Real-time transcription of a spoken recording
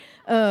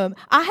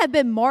I have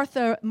been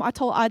Martha.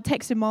 I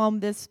texted Mom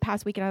this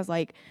past week, and I was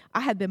like,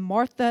 I have been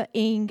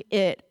Martha-ing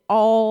it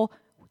all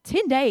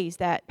 10 days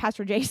that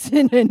Pastor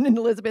Jason and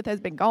Elizabeth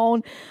has been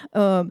gone.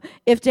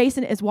 If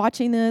Jason is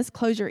watching this,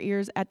 close your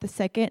ears at the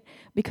second,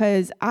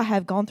 because I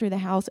have gone through the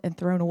house and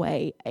thrown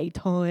away a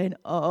ton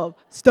of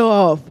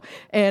stuff.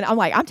 And I'm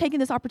like, I'm taking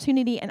this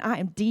opportunity and I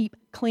am deep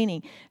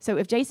cleaning. So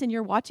if Jason,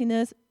 you're watching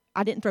this,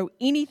 I didn't throw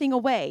anything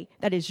away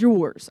that is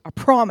yours. I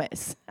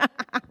promise.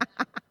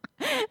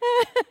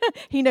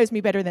 He knows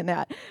me better than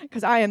that,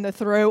 because I am the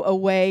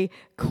throwaway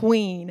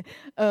queen.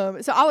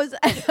 So I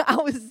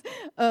was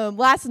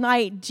last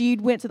night. Jude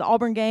went to the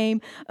Auburn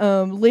game.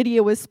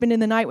 Lydia was spending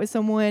the night with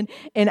someone,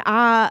 and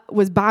I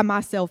was by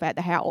myself at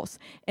the house.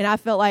 And I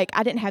felt like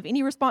I didn't have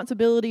any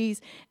responsibilities.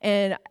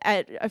 And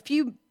at a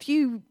few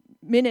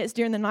minutes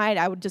during the night,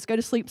 I would just go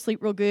to sleep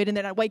real good, and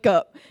then I'd wake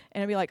up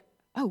and I'd be like,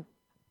 oh,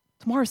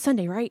 tomorrow's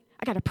Sunday, right?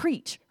 I got to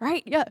preach,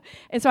 right? Yeah.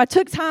 And so I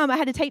took time. I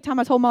had to take time.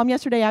 I told Mom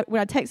yesterday when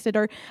I texted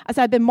her, I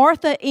said, I've been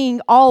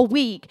Martha-ing all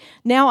week.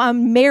 Now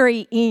I'm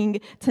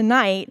Mary-ing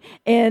tonight.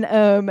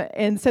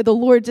 And so the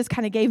Lord just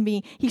kind of gave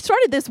me, He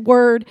started this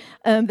word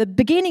the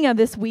beginning of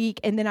this week,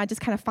 and then I just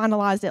kind of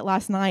finalized it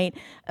last night.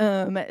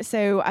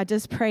 So I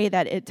just pray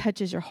that it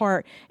touches your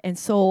heart and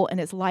soul, and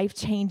it's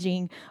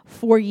life-changing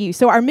for you.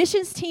 So our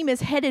missions team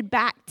is headed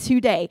back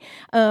today.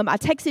 I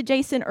texted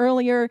Jason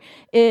earlier.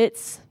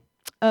 It's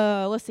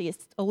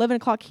it's 11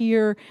 o'clock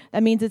here.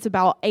 That means it's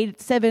about 8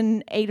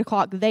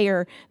 o'clock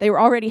there. They were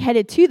already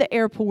headed to the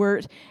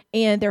airport,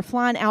 and they're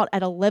flying out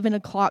at 11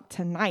 o'clock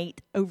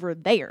tonight over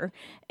there.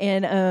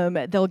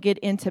 And they'll get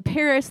into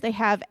Paris. They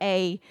have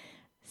a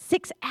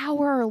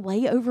 6-hour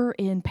layover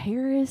in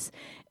Paris,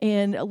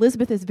 and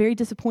Elizabeth is very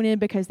disappointed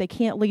because they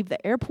can't leave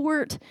the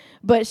airport,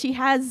 but she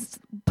has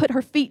put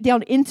her feet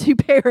down into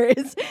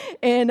Paris,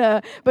 and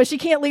but she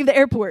can't leave the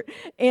airport,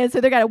 and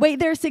so they're going to wait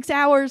there 6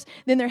 hours.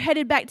 Then they're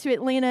headed back to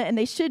Atlanta, and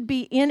they should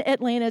be in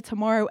Atlanta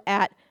tomorrow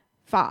at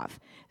 5.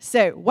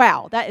 So,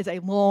 wow, that is a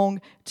long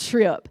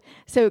trip.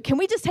 So can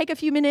we just take a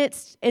few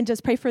minutes and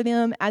just pray for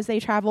them as they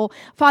travel?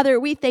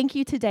 Father, we thank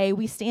you today.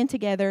 We stand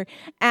together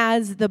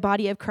as the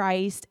body of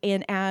Christ,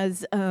 and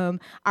as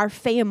our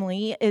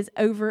family is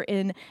over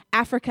in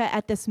Africa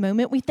at this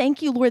moment. We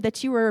thank you, Lord,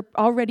 that you are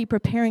already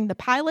preparing the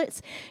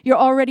pilots. You're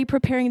already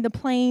preparing the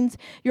planes.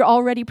 You're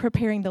already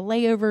preparing the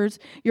layovers.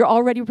 You're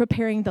already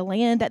preparing the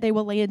land that they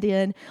will land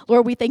in.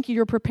 Lord, we thank you.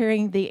 You're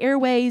preparing the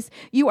airways.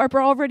 You are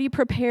already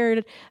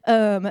prepared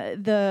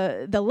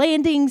the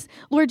landings.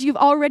 Lord, you've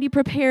already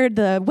prepared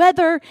the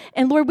weather.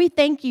 And Lord, we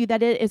thank you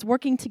that it is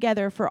working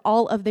together for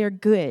all of their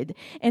good.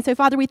 And so,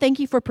 Father, we thank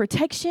you for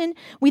protection.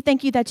 We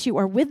thank you that you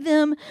are with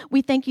them.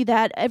 We thank you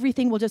that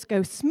everything will just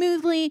go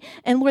smoothly.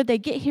 And Lord, they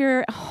get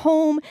here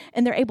home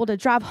and they're able to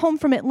drive home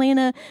from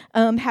Atlanta,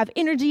 have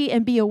energy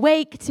and be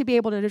awake to be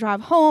able to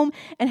drive home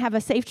and have a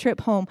safe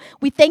trip home.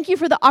 We thank you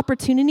for the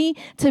opportunity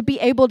to be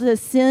able to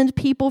send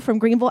people from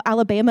Greenville,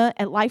 Alabama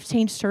at Life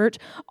Change Church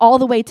all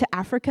the way to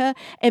Africa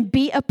and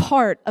be a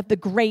part of the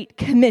Great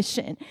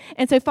Commission.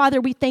 And so, Father,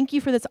 we thank you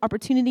for this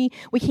opportunity.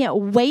 We can't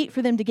wait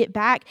for them to get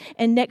back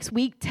and next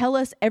week tell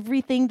us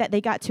everything that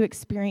they got to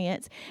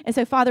experience. And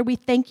so, Father, we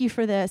thank you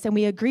for this, and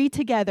we agree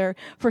together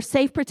for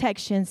safe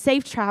protection,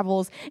 safe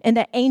travels, and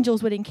that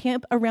angels would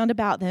encamp around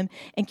about them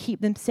and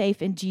keep them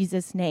safe in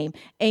Jesus' name.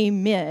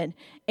 Amen.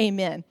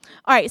 Amen.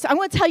 All right, so I'm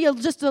going to tell you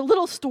just a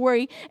little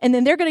story, and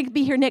then they're going to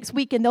be here next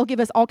week, and they'll give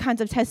us all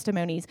kinds of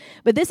testimonies.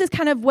 But this is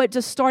kind of what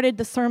just started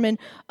the sermon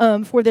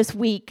for this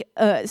week.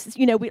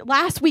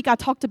 Last week I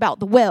talked about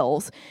the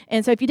wells,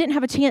 and so if you didn't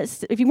have a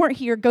chance, if you weren't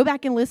here, go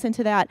back and listen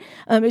to that.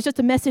 It's just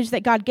a message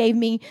that God gave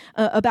me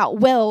about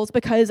wells,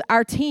 because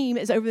our team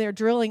is over there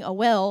drilling a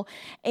well,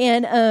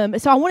 and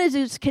so I wanted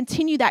to just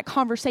continue that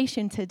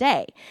conversation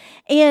today.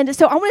 And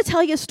so I want to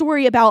tell you a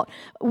story about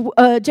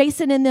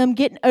Jason and them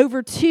getting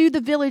over to the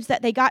village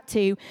that they got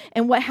to,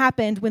 and what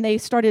happened when they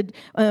started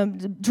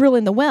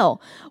drilling the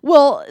well.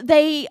 Well,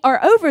 they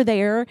are over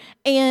there,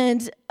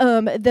 and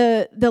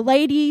the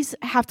ladies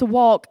have to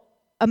walk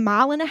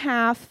 1.5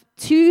 miles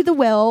to the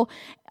well.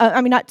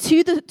 Not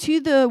to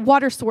the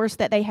water source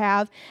that they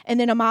have, and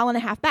then 1.5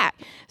 miles back.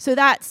 So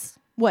that's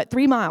what,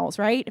 3 miles,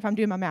 right? If I'm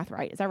doing my math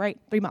right, is that right?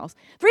 3 miles.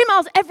 3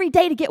 miles every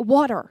day to get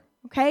water.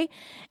 Okay,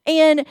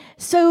 and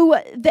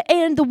so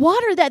the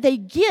water that they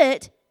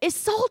get is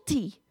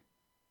salty.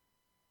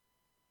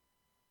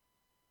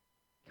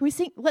 Can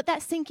we let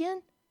that sink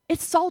in?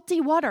 It's salty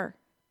water,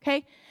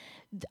 okay?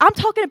 I'm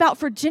talking about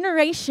for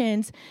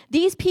generations,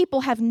 these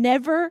people have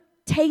never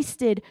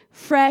tasted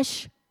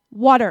fresh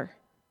water.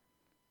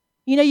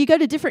 You know, you go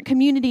to different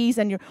communities,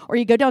 or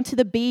you go down to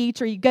the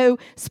beach, or you go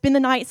spend the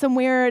night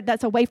somewhere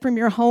that's away from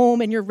your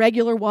home and your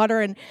regular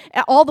water, and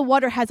all the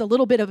water has a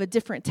little bit of a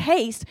different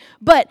taste.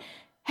 But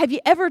have you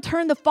ever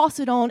turned the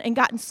faucet on and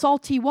gotten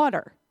salty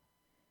water?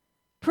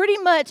 Pretty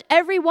much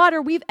every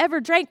water we've ever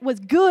drank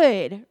was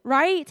good,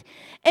 right?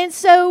 And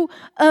so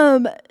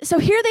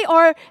here they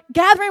are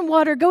gathering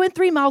water, going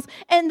 3 miles,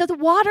 and the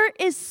water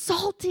is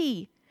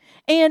salty.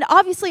 And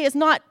obviously it's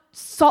not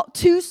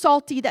too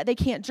salty that they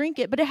can't drink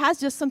it, but it has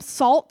just some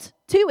salt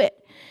to it.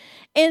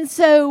 And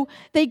so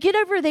they get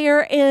over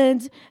there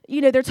and,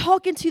 they're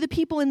talking to the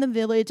people in the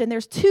village, and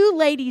there's two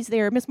ladies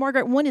there. Miss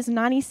Margaret, one is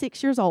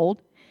 96 years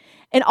old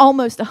and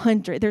almost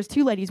 100. There's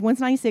two ladies. One's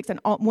 96 and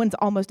one's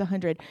almost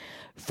 100.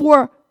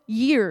 For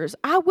years,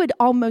 I would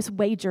almost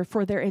wager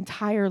for their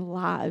entire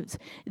lives,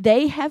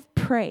 they have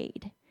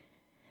prayed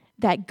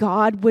that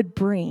God would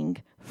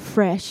bring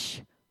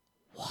fresh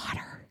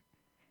water.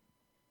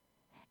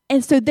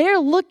 And so they're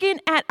looking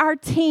at our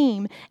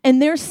team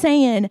and they're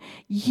saying,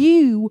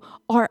 you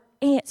are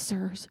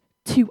answers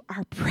to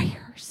our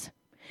prayers.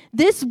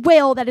 This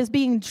well that is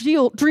being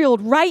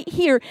drilled right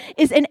here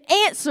is an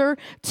answer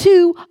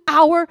to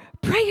our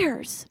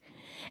prayers.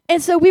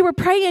 And so we were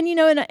praying,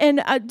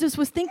 and I just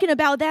was thinking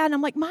about that. And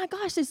I'm like, my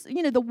gosh,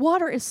 the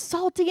water is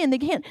salty and they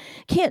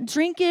can't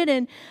drink it.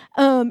 And,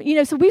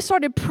 so we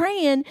started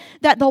praying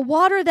that the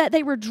water that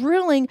they were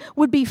drilling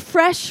would be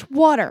fresh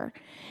water.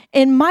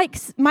 And Mike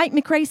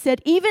McRae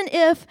said, even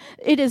if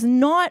it is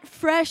not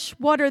fresh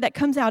water that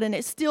comes out and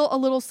it's still a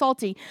little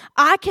salty,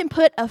 I can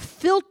put a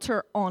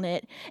filter on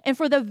it. And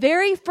for the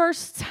very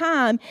first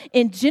time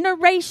in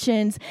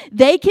generations,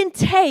 they can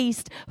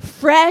taste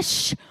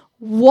fresh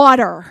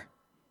water.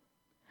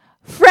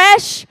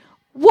 Fresh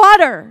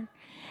water.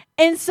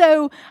 And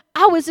so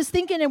I was just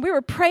thinking, and we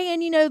were praying,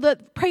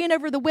 praying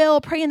over the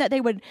well, praying that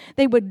it would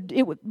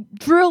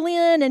drill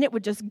in and it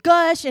would just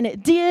gush, and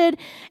it did.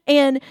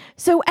 And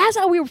so as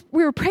we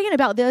were praying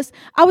about this,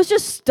 I was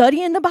just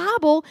studying the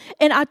Bible,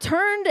 and I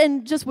turned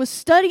and just was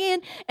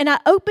studying, and I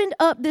opened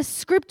up this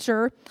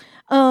scripture,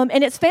 and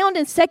it's found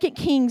in 2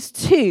 Kings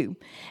 2.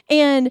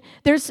 And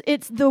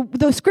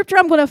the scripture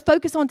I'm going to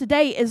focus on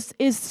today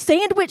is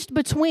sandwiched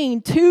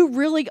between two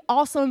really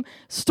awesome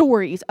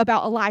stories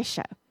about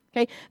Elisha.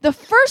 Okay, the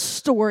first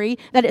story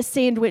that it's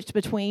sandwiched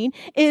between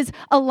is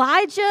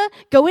Elijah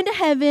going to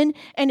heaven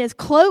and his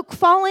cloak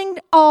falling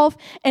off,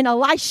 and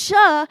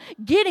Elisha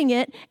getting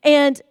it,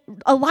 and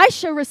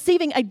Elisha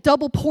receiving a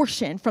double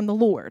portion from the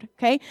Lord.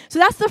 Okay, so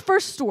that's the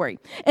first story.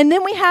 And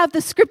then we have the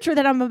scripture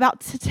that I'm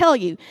about to tell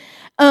you.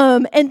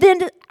 And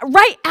then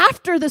right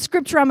after the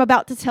scripture I'm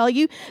about to tell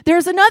you,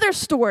 there's another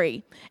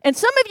story. And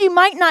some of you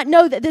might not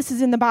know that this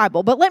is in the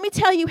Bible, but let me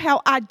tell you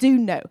how I do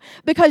know,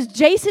 because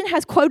Jason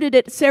has quoted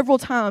it several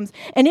times,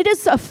 and it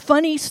is a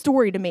funny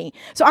story to me.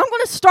 So I'm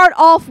going to start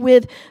off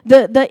with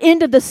the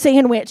end of the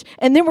sandwich,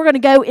 and then we're going to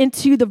go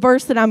into the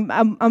verse that I'm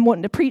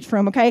wanting to preach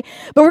from, okay?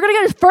 But we're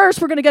going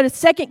to go to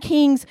 2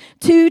 Kings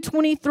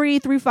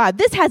 2:23 through 5.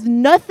 This has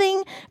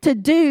nothing to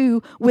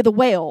do with a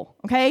whale,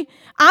 okay?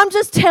 I'm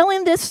just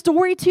telling this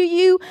story to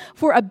you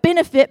for a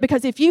benefit,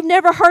 because if you've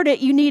never heard it,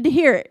 you need to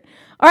hear it.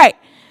 All right.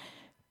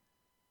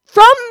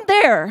 From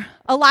there,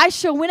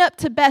 Elisha went up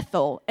to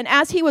Bethel, and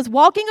as he was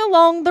walking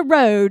along the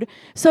road,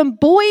 some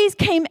boys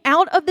came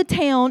out of the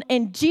town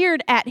and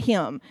jeered at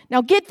him.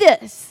 Now get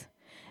this.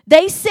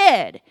 They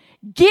said,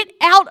 "Get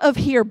out of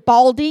here,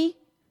 Baldy."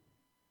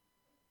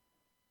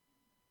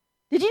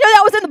 Did you know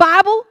that was in the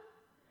Bible?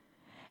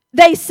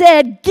 They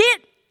said,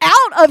 "Get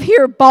out of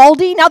here,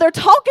 Baldy." Now they're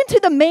talking to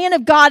the man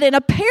of God, and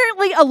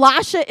apparently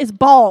Elisha is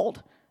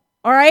bald.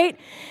 All right?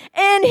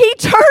 And he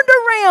turned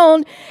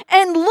around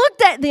and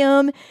looked at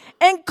them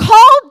and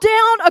called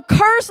down a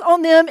curse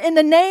on them in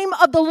the name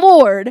of the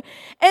Lord.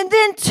 And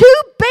then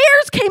 2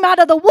 bears came out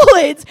of the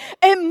woods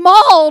and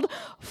mauled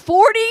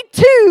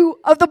 42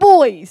 of the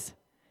boys.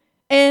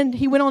 And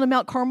he went on to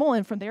Mount Carmel,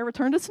 and from there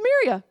returned to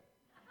Samaria.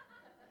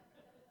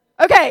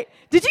 Okay,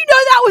 did you know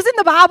that was in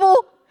the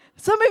Bible?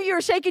 Some of you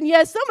are shaking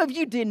yes. Some of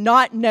you did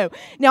not know.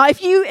 Now,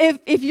 if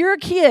you're a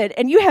kid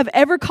and you have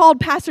ever called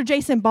Pastor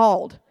Jason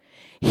bald,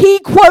 he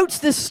quotes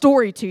this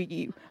story to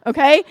you,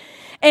 okay?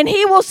 And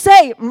he will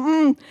say,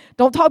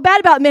 don't talk bad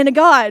about men of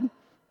God.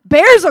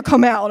 Bears will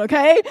come out,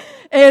 okay?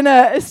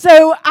 And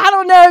so I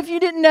don't know if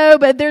you didn't know,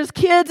 but there's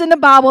kids in the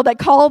Bible that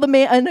call the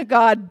man of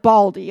God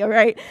Baldy, all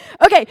right?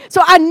 Okay,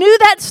 so I knew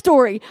that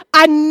story.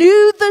 I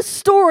knew the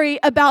story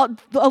about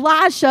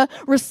Elisha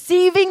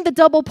receiving the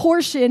double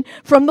portion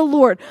from the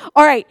Lord.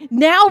 All right,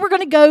 now we're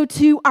going to go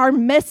to our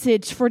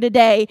message for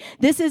today.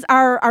 This is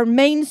our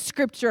main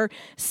scripture,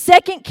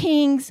 2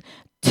 Kings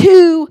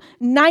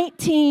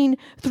 2:19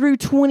 through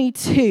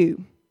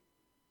 22.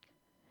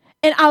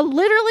 And I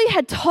literally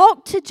had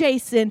talked to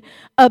Jason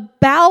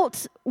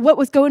about what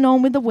was going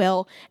on with the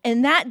well.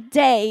 And that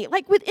day,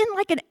 within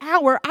an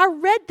hour, I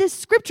read this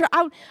scripture.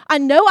 I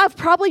know I've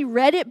probably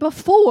read it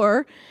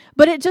before,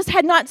 but it just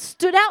had not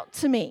stood out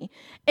to me.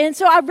 And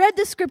so I read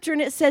the scripture,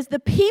 and it says, "The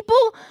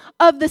people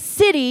of the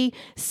city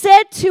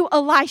said to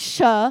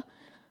Elisha,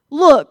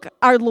 'Look,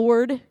 our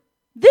Lord,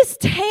 this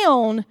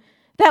town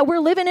that we're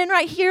living in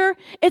right here,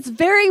 it's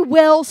very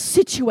well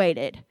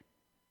situated.'"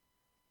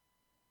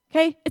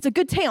 Okay, it's a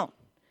good town.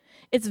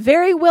 It's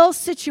very well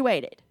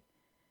situated.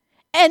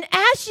 And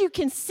as you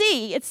can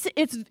see, it's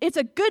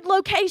a good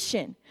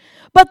location.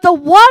 But the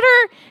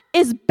water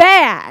is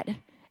bad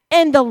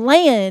and the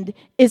land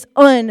is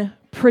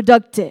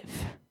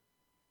unproductive.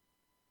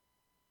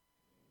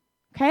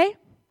 Okay?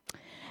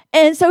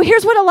 And so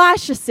here's what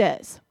Elisha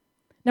says.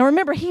 Now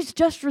remember, he's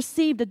just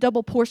received a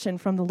double portion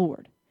from the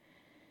Lord.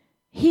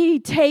 He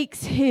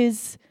takes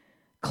his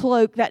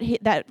cloak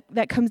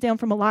that comes down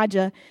from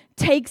Elijah,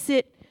 takes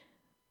it,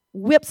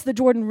 whips the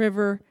Jordan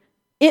River,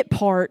 it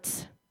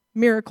parts.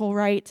 Miracle,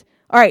 right?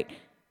 All right.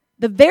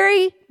 The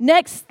very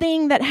next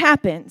thing that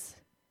happens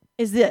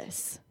is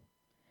this.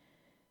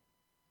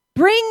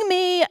 Bring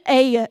me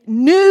a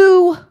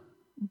new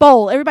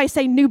bowl. Everybody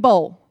say new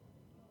bowl.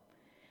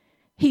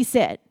 He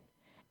said.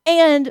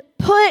 And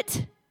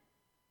put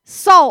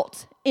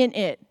salt in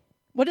it.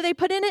 What do they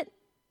put in it?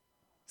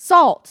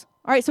 Salt.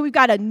 All right, so we've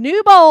got a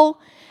new bowl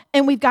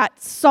and we've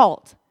got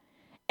salt.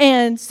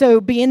 And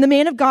so being the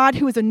man of God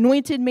who was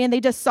anointed, man,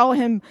 they just saw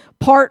him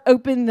part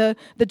open the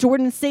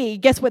Jordan Sea.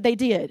 Guess what they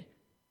did?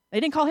 They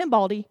didn't call him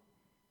Baldy.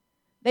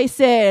 They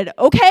said,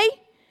 okay,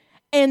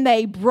 and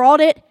they brought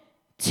it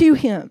to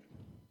him.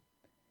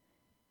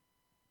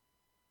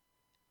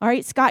 All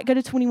right, Scott, go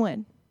to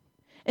 21.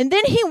 And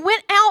then he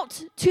went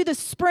out to the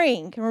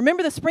spring. And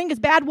remember, the spring is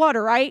bad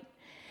water, right?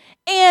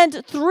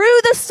 And threw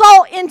the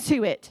salt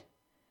into it,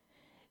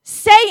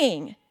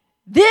 saying,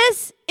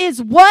 this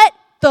is what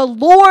the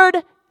Lord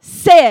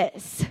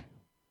says.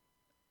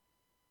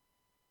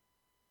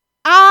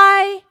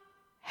 I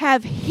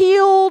have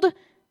healed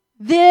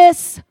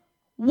this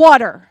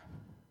water.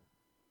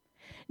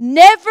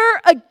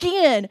 Never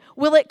again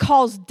will it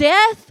cause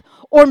death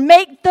or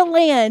make the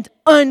land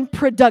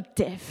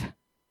unproductive.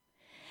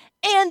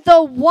 And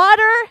the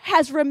water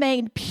has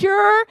remained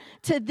pure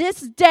to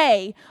this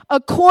day,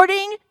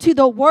 according to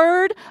the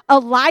word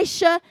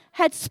Elisha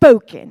had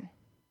spoken.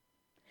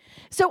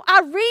 So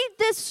I read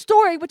this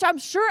story, which I'm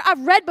sure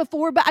I've read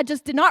before, but I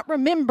just did not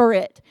remember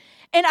it.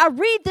 And I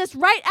read this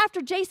right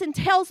after Jason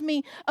tells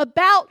me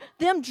about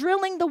them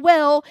drilling the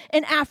well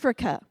in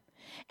Africa.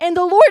 And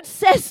the Lord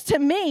says to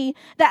me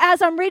that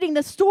as I'm reading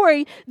the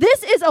story,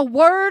 this is a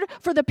word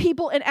for the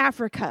people in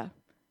Africa.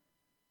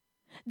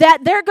 That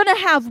they're going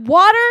to have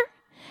water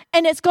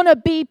and it's going to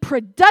be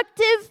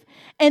productive.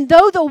 And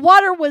though the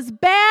water was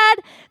bad,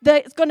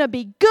 it's going to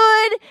be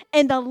good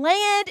and the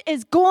land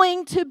is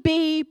going to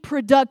be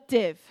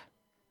productive.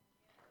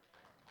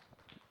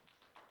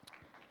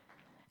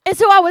 And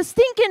so I was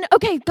thinking,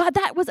 okay, God,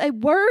 that was a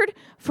word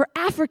for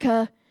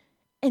Africa.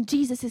 And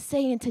Jesus is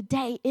saying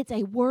today it's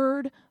a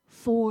word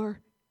for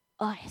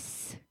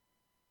us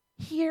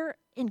here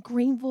in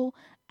Greenville,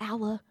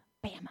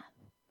 Alabama.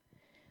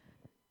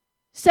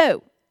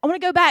 So I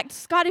want to go back.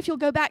 Scott, if you'll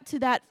go back to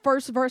that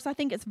first verse, I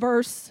think it's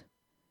verse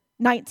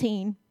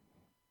 19.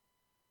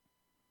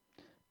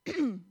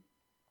 And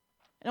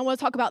I want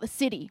to talk about the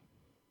city.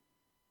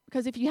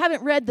 Because if you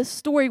haven't read the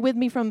story with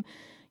me from,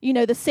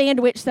 the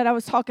sandwich that I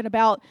was talking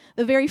about,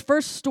 the very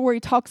first story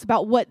talks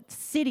about what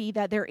city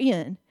that they're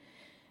in.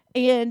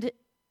 And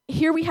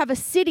here we have a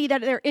city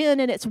that they're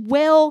in, and it's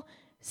well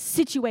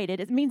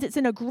situated. It means it's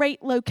in a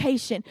great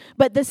location.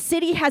 But the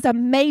city has a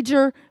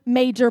major,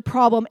 major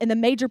problem. And the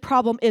major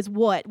problem is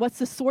what? What's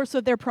the source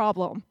of their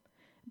problem?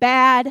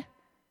 Bad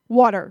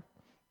water.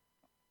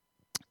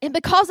 And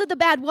because of the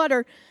bad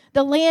water,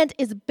 the land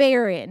is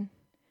barren.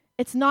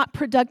 It's not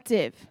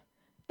productive.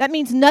 That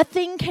means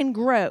nothing can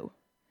grow.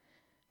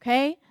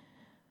 Okay?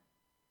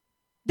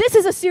 This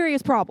is a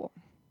serious problem,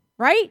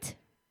 right?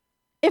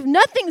 If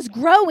nothing's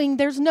growing,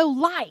 there's no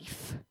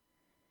life.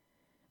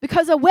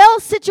 Because a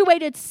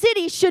well-situated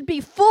city should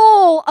be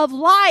full of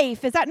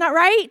life. Is that not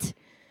right?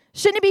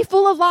 Shouldn't it be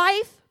full of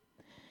life?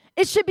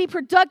 It should be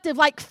productive.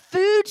 Like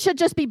food should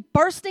just be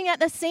bursting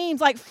at the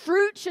seams. Like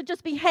fruit should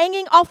just be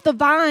hanging off the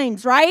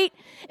vines, right?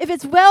 If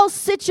it's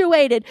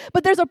well-situated.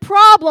 But there's a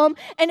problem,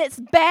 and it's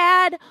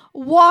bad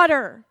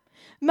water.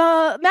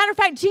 Matter of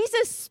fact,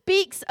 Jesus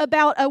speaks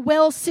about a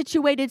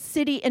well-situated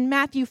city in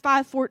Matthew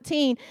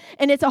 5:14,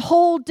 and it's a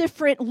whole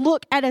different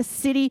look at a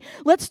city.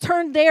 Let's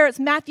turn there. It's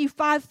Matthew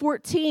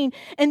 5:14,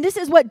 and this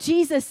is what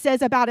Jesus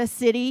says about a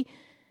city,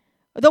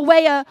 the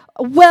way a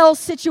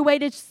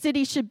well-situated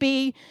city should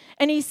be.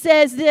 And he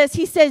says this,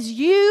 he says,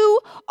 you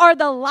are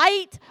the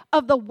light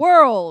of the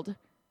world.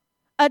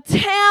 A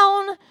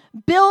town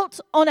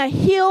built on a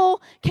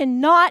hill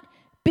cannot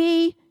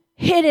be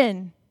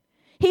hidden.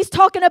 He's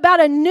talking about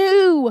a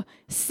new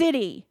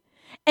city.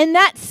 And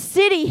that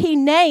city he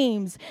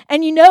names.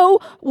 And you know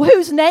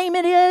whose name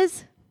it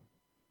is?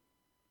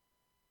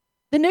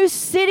 The new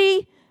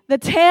city, the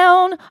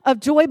town of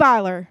Joy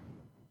Byler.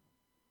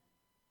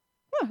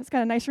 Oh, it's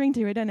got a nice ring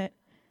to it, doesn't it?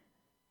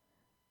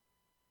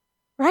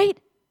 Right?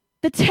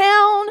 The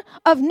town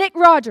of Nick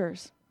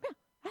Rogers.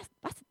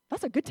 Yeah,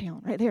 that's a good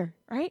town right there,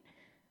 right?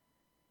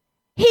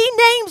 He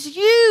names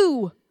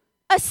you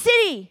a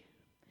city.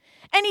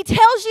 And he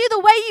tells you the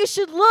way you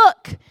should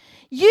look.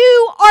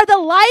 You are the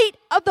light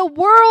of the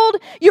world.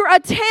 You're a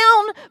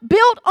town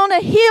built on a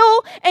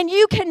hill, and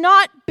you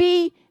cannot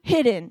be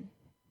hidden.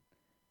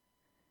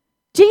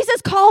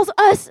 Jesus calls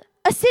us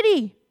a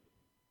city.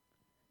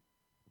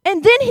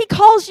 And then he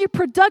calls you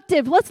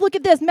productive. Let's look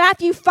at this.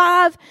 Matthew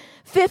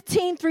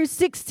 5:15 through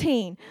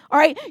 16. All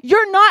right.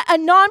 You're not a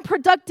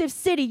non-productive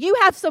city. You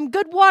have some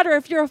good water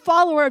if you're a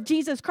follower of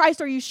Jesus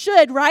Christ, or you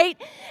should,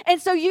 right? And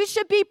so you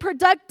should be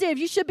productive.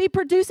 You should be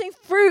producing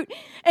fruit.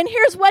 And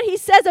here's what he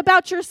says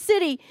about your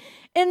city.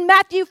 In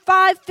Matthew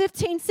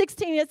 5:15,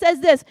 16, it says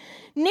this: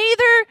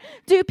 neither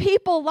do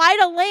people light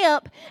a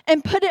lamp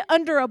and put it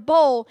under a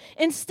bowl.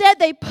 Instead,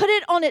 they put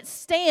it on its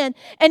stand,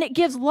 and it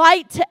gives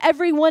light to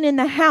everyone in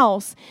the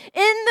house.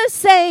 In the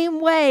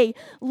same way,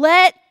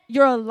 let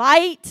your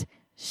light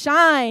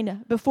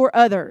shine before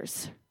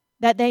others,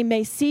 that they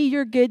may see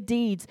your good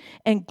deeds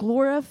and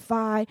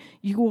glorify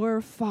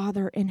your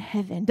Father in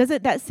heaven.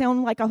 Doesn't that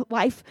sound like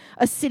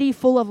a city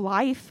full of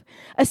life?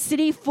 A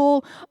city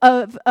full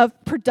of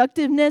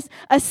productiveness?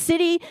 A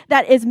city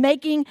that is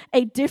making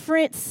a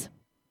difference?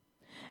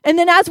 And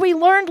then as we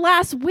learned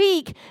last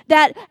week,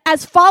 that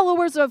as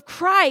followers of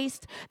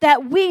Christ,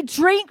 that we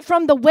drink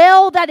from the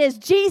well that is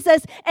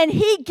Jesus, and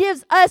he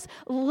gives us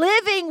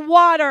living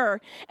water.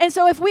 And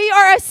so if we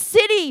are a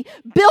city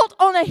built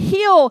on a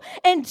hill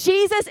and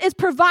Jesus is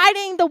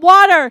providing the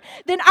water,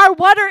 then our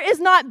water is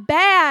not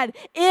bad,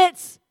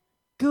 it's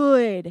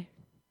good.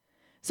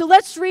 So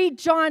let's read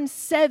John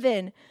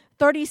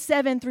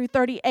 7:37 through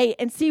 38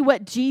 and see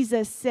what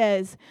Jesus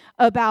says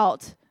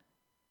about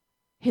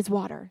his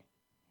water.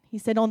 He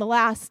said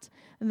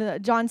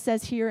John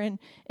says here in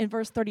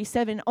verse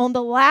 37, on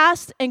the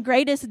last and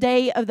greatest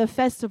day of the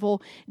festival,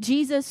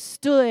 Jesus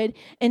stood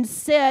and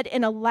said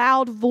in a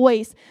loud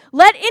voice,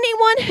 let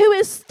anyone who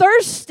is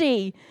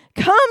thirsty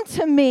come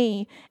to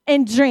me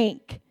and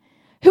drink.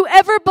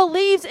 Whoever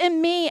believes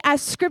in me,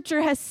 as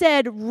Scripture has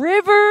said,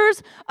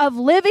 rivers of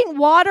living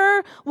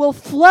water will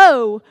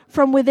flow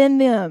from within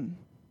them.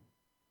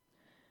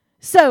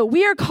 So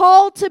we are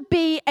called to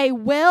be a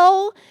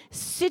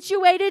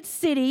well-situated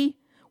city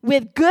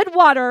with good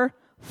water,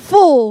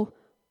 full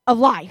of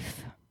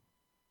life.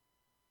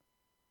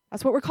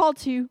 That's what we're called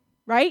to,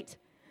 right?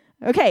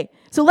 Okay,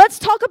 so let's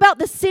talk about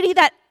the city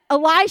that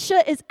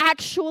Elisha is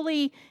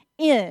actually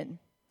in.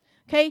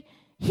 Okay,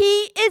 he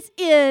is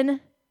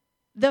in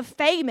the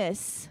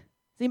famous,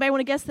 does anybody want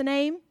to guess the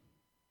name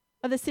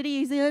of the city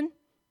he's in?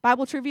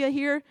 Bible trivia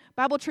here,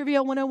 Bible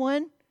Trivia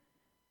 101.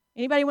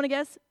 Anybody want to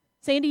guess?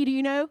 Sandy, do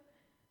you know?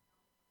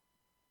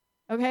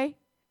 Okay,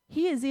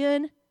 he is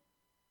in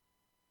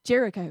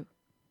Jericho.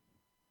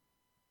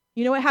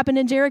 You know what happened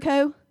in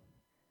Jericho?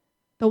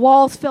 The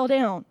walls fell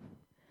down.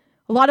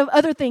 A lot of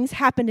other things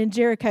happened in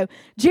Jericho.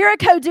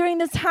 Jericho during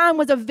this time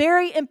was a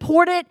very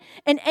important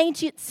and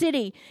ancient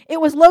city.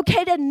 It was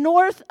located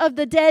north of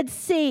the Dead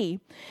Sea.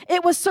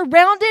 It was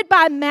surrounded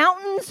by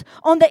mountains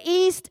on the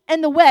east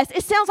and the west.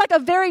 It sounds like a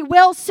very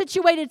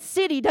well-situated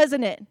city,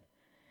 doesn't it?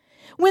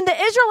 When the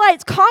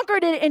Israelites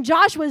conquered it in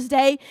Joshua's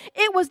day,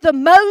 it was the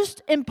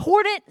most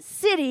important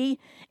city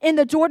in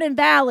the Jordan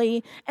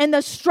Valley and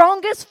the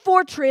strongest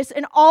fortress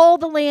in all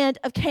the land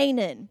of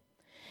Canaan.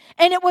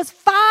 And it was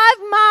 5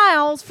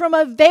 miles from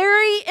a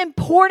very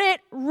important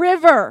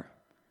river.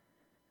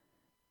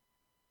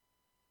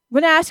 I'm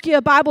going to ask you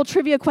a Bible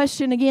trivia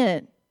question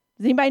again.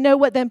 Does anybody know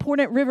what the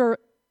important river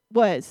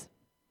was?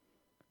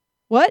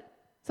 What?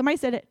 Somebody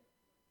said it.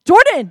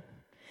 Jordan.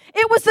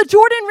 It was the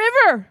Jordan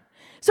River.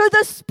 So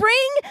the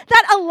spring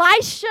that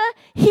Elisha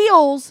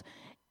heals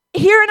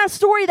here in a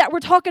story that we're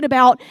talking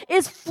about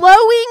is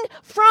flowing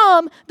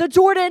from the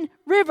Jordan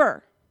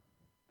River.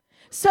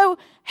 So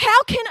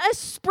how can a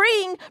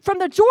spring from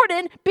the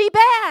Jordan be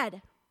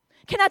bad?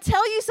 Can I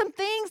tell you some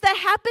things that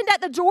happened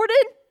at the Jordan?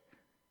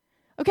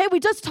 Okay, we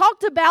just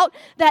talked about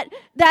that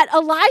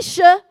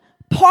Elisha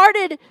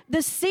parted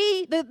the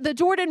sea, the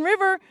Jordan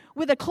River,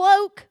 with a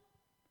cloak.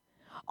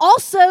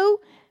 Also,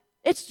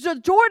 it's the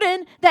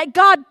Jordan that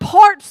God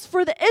parts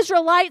for the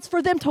Israelites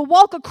for them to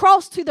walk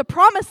across to the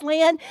promised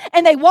land,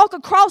 and they walk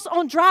across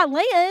on dry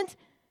land,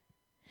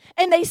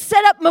 and they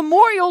set up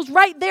memorials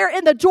right there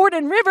in the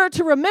Jordan River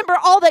to remember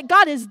all that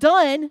God has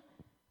done.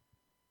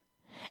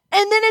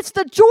 And then it's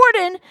the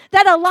Jordan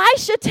that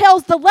Elisha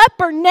tells the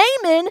leper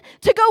Naaman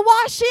to go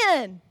wash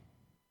in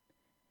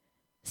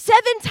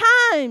 7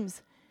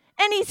 times,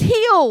 and he's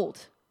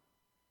healed.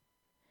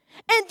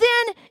 And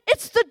then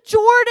it's the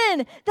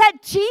Jordan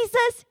that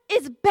Jesus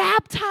is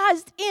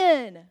baptized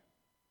in.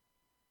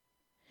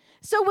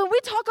 So when we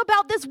talk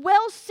about this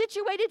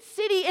well-situated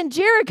city in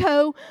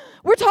Jericho,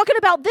 we're talking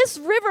about this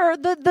river,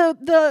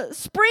 the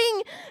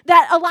spring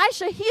that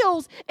Elisha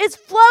heals is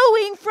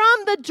flowing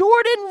from the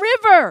Jordan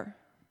River.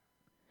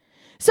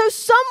 So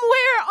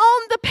somewhere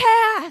on the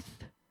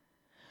path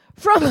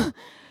from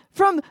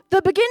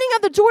the beginning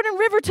of the Jordan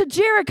River to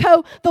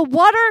Jericho, the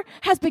water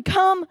has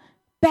become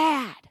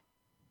bad.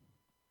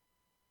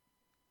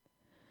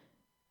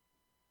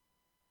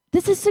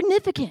 This is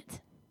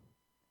significant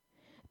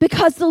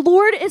because the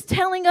Lord is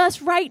telling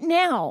us right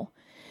now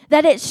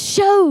that it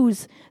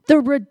shows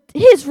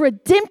His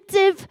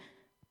redemptive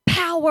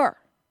power.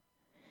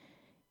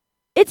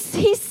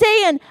 He's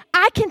saying,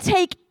 I can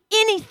take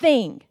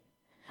anything,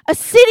 a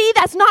city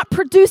that's not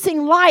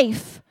producing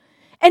life,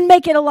 and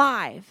make it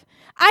alive.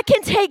 I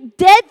can take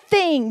dead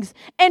things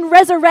and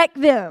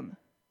resurrect them.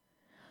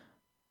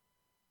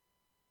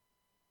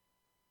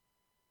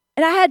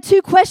 And I had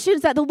 2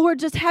 questions that the Lord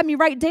just had me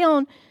write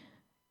down.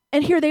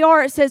 And here they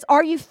are. It says,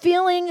 are you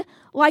feeling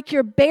like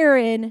you're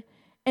barren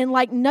and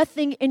like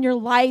nothing in your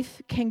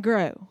life can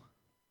grow?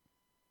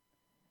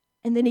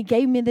 And then he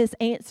gave me this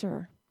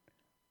answer.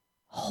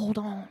 Hold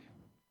on.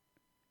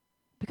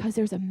 Because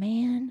there's a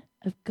man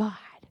of God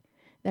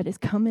that is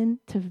coming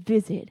to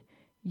visit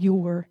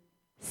your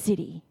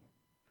city.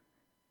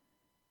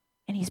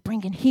 And he's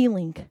bringing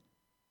healing.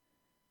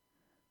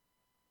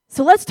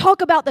 So let's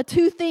talk about the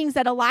 2 things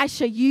that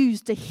Elisha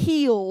used to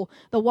heal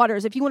the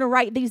waters. If you want to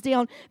write these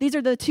down, these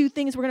are the 2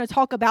 things we're going to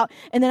talk about.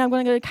 And then I'm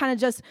going to kind of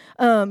just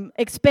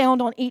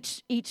expound on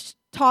each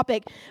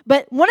topic.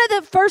 But one of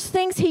the first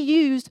things he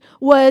used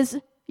was,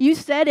 you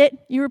said it,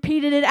 you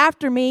repeated it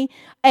after me,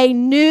 a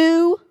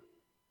new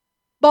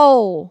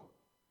bowl.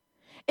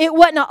 It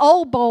wasn't an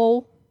old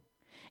bowl.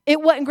 It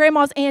wasn't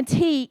grandma's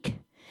antique.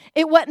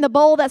 It wasn't the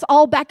bowl that's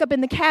all back up in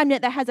the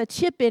cabinet that has a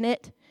chip in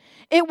it.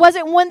 It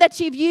wasn't one that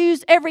you've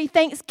used every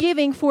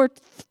Thanksgiving for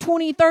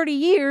 20, 30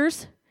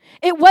 years.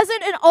 It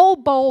wasn't an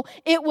old bowl.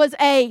 It was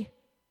a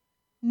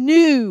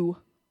new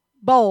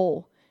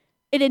bowl.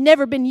 It had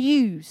never been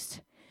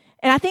used.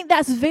 And I think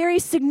that's very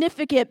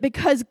significant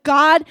because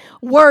God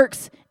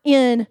works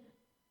in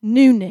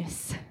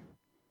newness.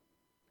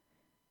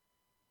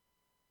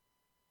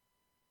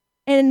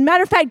 And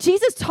matter of fact,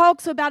 Jesus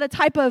talks about a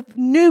type of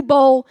new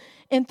bowl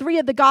in 3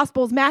 of the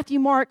Gospels, Matthew,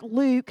 Mark,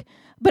 Luke.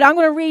 But I'm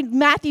going to read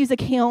Matthew's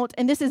account,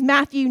 and this is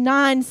Matthew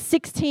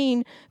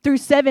 9:16 through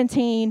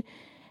 17.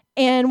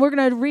 And we're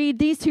going to read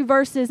these 2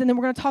 verses, and then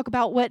we're going to talk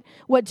about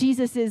what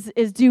Jesus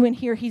is doing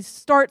here. He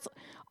starts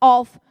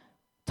off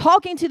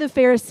talking to the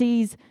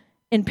Pharisees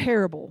in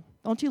parable.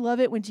 Don't you love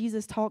it when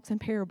Jesus talks in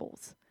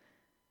parables?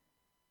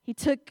 He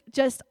took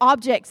just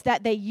objects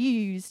that they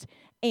used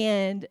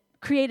and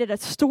created a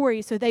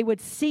story so they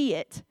would see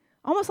it,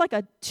 almost like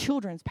a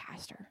children's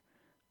pastor.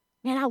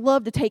 Man, I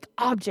love to take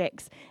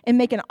objects and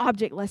make an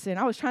object lesson.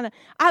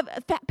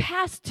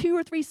 Past 2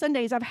 or 3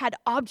 Sundays, I've had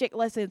object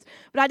lessons,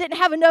 but I didn't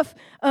have enough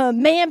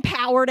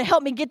manpower to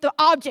help me get the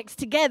objects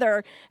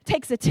together. It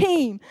takes a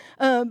team.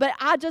 But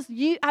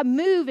I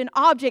move in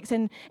objects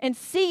and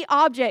see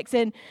objects,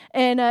 and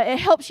it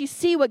helps you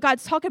see what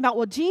God's talking about.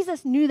 Well,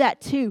 Jesus knew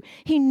that too.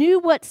 He knew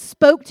what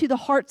spoke to the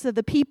hearts of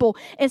the people,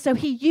 and so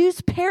he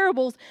used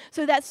parables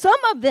so that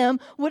some of them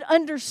would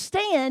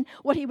understand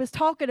what he was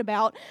talking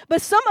about, but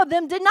some of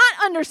them did not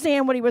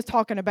understand what he was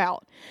talking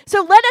about.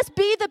 So let us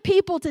be the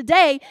people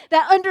today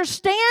that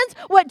understands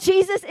what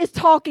Jesus is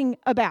talking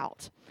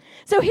about.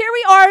 So here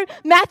we are,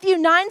 Matthew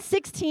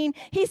 9:16.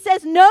 He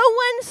says, no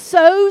one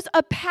sews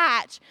a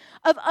patch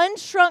of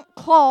unshrunk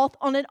cloth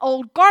on an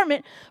old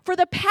garment, for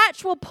the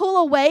patch will pull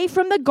away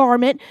from the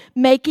garment,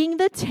 making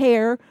the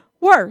tear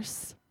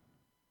worse.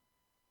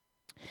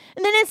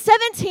 And then in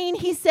 17,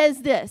 he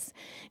says this,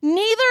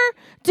 neither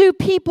do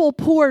people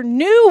pour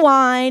new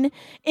wine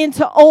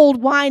into old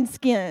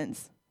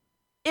wineskins.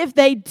 If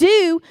they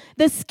do,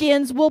 the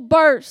skins will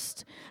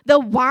burst, the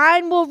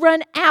wine will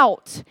run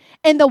out,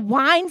 and the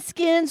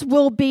wineskins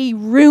will be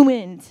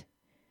ruined.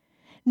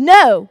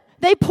 No,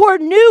 they pour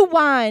new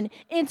wine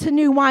into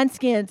new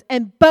wineskins,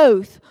 and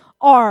both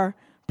are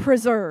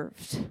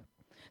preserved.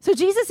 So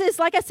Jesus is,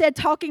 like I said,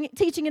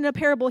 teaching in a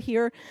parable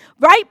here.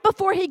 Right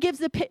before he gives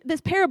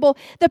this parable,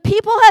 the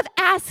people have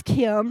asked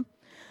him,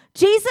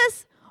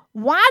 Jesus,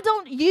 why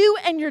don't you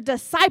and your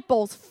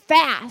disciples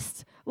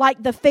fast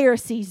like the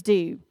Pharisees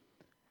do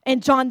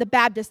and John the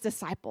Baptist's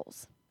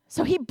disciples?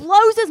 So he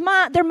blows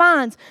their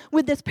minds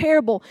with this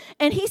parable.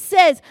 And he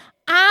says,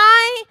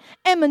 I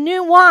am a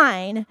new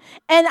wine,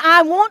 and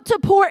I want to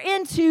pour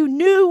into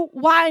new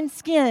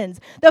wineskins.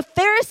 The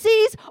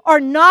Pharisees are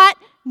not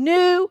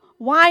new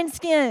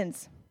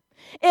wineskins.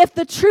 If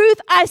the truth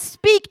I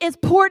speak is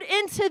poured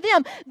into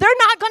them, they're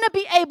not going to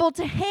be able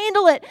to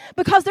handle it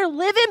because they're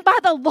living by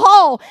the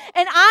law.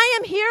 And I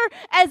am here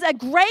as a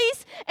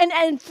grace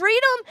and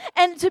freedom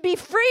and to be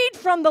freed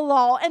from the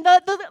law. And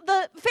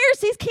the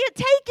Pharisees can't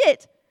take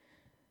it.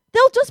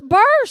 They'll just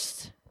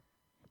burst.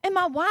 And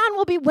my wine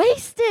will be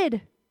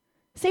wasted.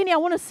 Sandy, I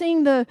want to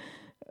sing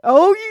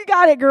oh, you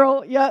got it,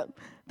 girl. Yep.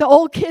 The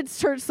old kids'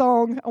 church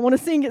song. I want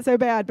to sing it so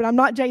bad, but I'm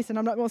not Jason.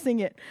 I'm not going to sing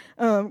it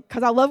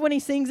because I love when he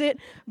sings it,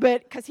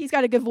 but because he's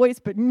got a good voice,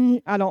 but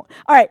I don't.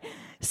 All right.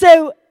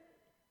 So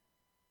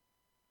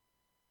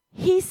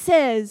he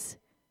says,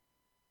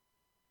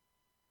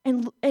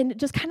 and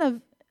just kind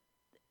of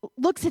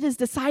looks at his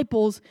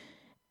disciples,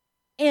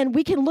 and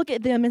we can look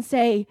at them and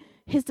say,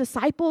 his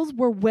disciples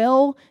were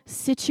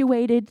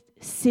well-situated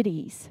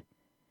cities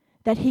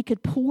that he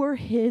could pour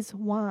his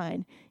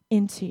wine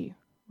into,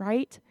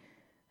 right?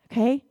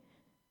 Okay?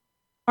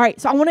 All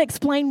right, so I want to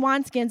explain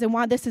wineskins and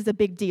why this is a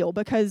big deal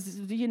because,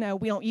 we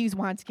don't use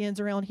wineskins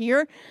around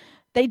here.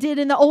 They did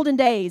in the olden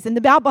days, in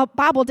the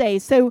Bible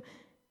days. So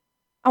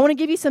I want to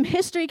give you some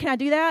history. Can I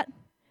do that?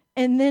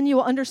 and then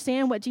you'll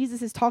understand what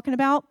Jesus is talking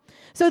about.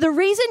 So the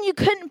reason you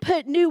couldn't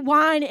put new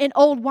wine in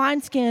old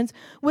wineskins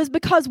was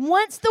because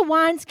once the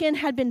wineskin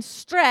had been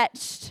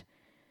stretched,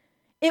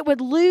 it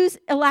would lose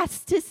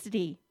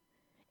elasticity.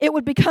 It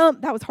would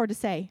become, that was hard to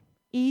say,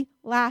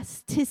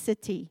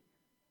 elasticity.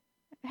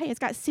 Hey, it's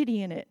got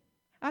city in it.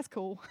 That's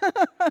cool.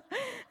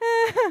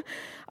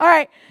 All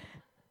right.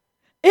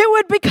 It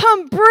would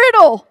become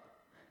brittle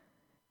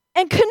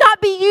and could not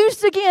be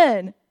used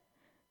again.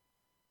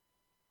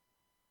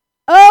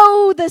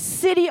 Oh, the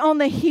city on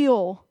the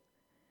hill.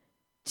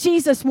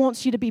 Jesus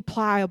wants you to be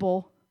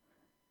pliable.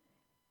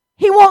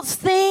 He wants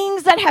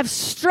things that have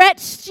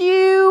stretched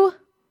you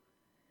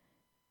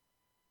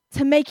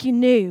to make you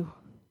new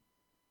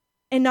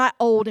and not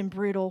old and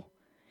brittle.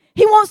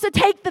 He wants to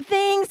take the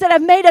things that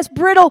have made us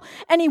brittle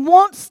and he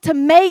wants to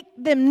make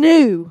them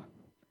new.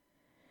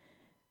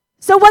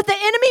 So what the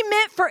enemy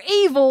meant for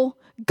evil,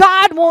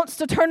 God wants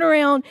to turn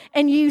around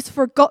and use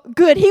for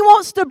good. He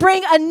wants to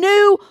bring a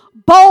new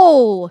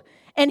bowl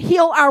and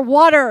heal our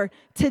water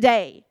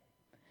today.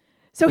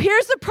 So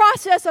here's the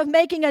process of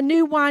making a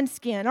new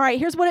wineskin. All right,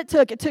 here's what it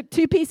took. It took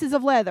 2 pieces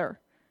of leather,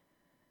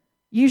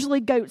 usually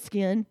goat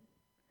skin.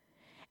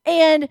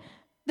 And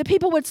the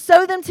people would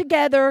sew them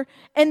together,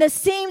 and the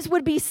seams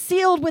would be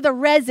sealed with a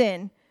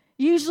resin.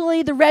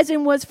 Usually the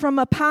resin was from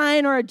a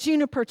pine or a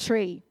juniper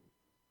tree.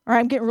 All right,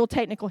 I'm getting real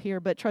technical here,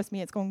 but trust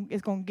me, it's going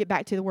to get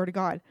back to the Word of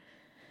God.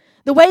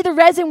 The way the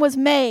resin was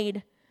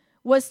made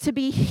was to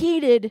be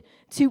heated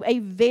to a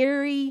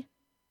very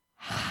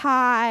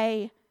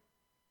high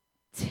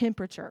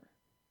temperature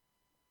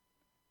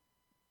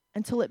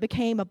until it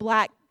became a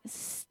black,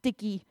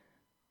 sticky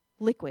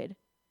liquid.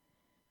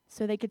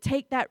 So they could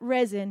take that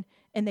resin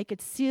and they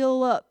could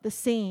seal up the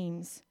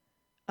seams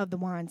of the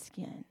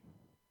wineskin.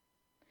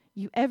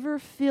 You ever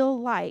feel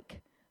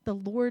like the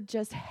Lord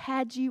just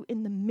had you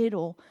in the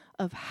middle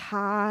of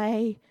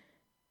high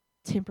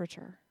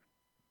temperature?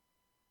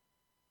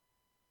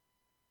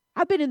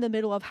 I've been in the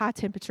middle of high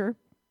temperature.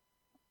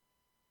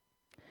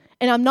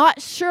 And I'm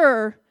not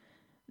sure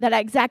that I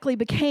exactly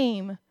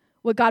became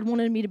what God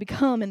wanted me to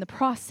become in the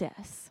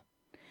process.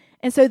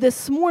 And so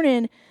this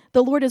morning,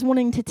 the Lord is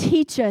wanting to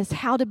teach us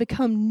how to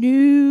become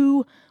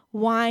new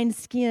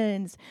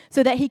wineskins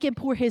so that he can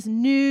pour his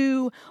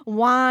new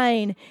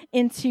wine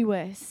into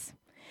us.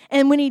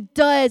 And when he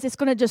does, it's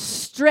going to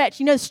just stretch.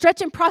 You know, the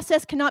stretching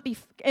process cannot be,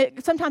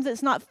 sometimes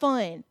it's not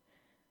fun,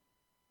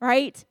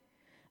 right?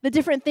 The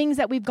different things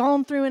that we've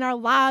gone through in our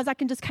lives, I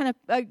can just kind of,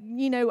 I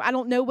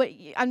know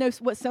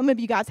what some of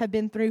you guys have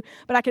been through,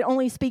 but I can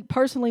only speak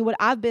personally what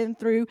I've been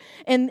through.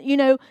 And,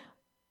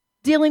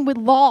 dealing with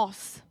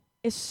loss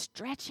is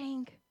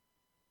stretching.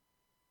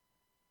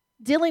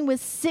 Dealing with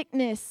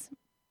sickness,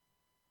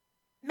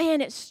 man,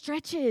 it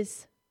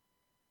stretches.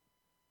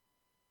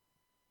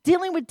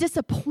 Dealing with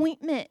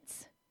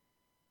disappointment,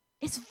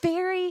 it's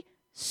very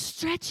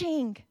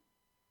stretching.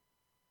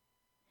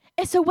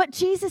 And so what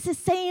Jesus is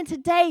saying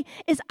today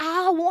is,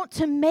 I want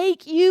to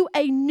make you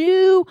a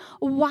new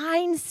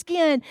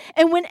wineskin.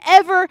 And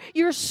whenever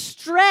you're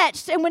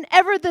stretched and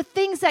whenever the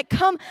things that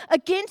come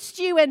against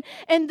you and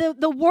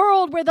the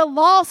world where the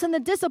loss and the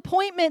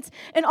disappointments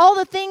and all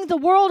the things the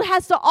world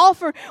has to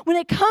offer, when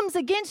it comes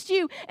against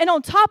you and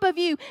on top of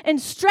you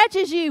and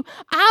stretches you,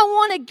 I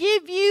want to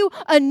give you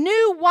a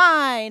new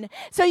wine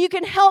so you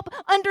can help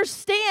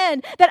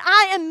understand that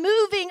I am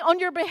moving on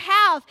your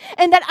behalf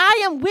and that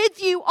I am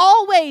with you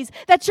always.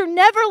 That you're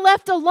never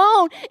left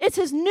alone. It's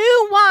his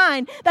new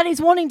wine that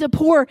he's wanting to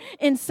pour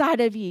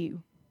inside of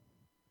you.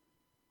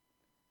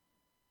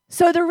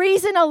 So the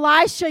reason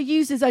Elisha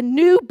uses a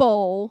new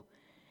bowl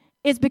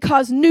is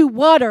because new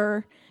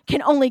water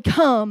can only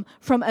come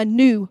from a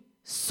new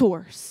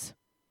source.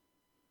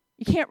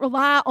 You can't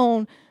rely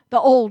on the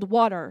old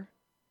water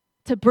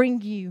to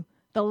bring you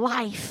the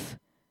life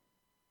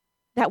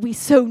that we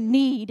so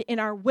need in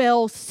our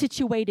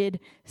well-situated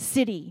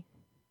city.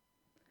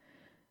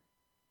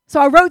 So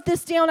I wrote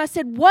this down. I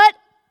said,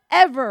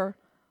 whatever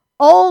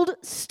old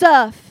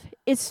stuff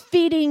is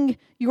feeding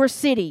your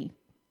city,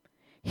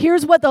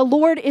 here's what the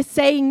Lord is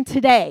saying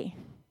today.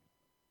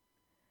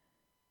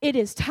 It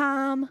is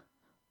time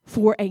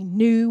for a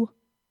new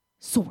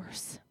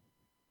source.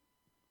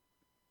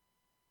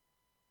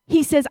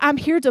 He says, I'm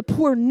here to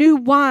pour new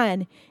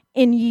wine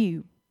in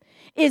you.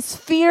 Is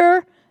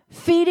fear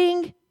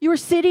feeding your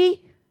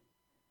city?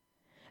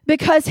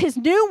 Because his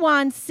new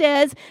wine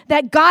says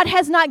that God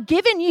has not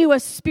given you a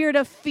spirit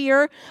of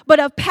fear, but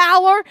of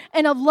power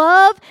and of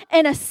love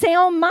and a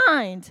sound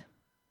mind.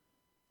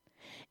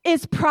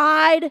 Is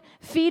pride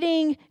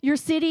feeding your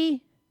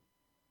city?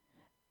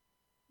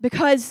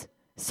 Because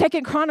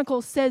 2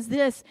 Chronicles says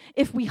this,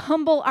 if we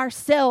humble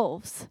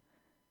ourselves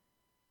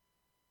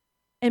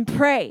and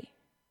pray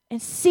and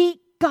seek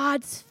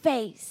God's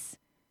face,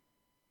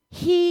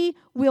 he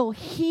will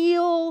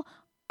heal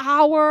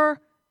our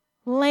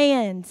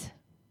land.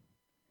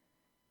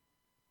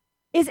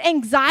 Is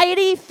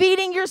anxiety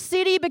feeding your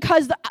city?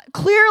 Because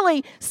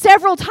clearly,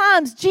 several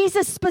times,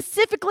 Jesus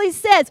specifically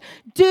says,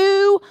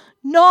 do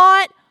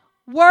not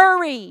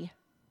worry.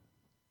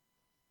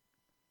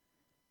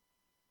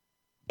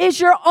 Is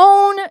your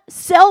own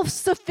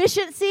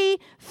self-sufficiency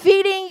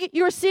feeding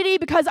your city?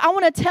 Because I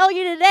want to tell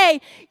you today,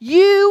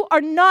 you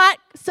are not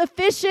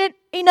sufficient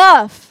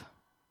enough.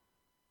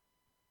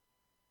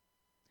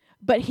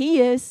 But He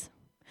is.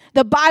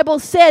 The Bible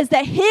says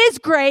that His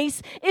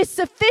grace is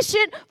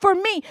sufficient for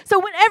me. So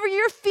whenever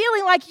you're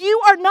feeling like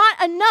you are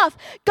not enough,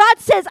 God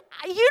says,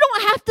 you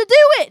don't have to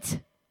do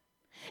it.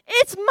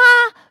 It's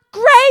my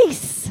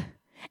grace,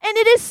 and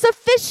it is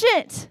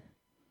sufficient.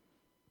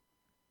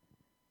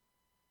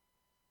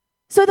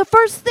 So the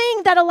first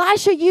thing that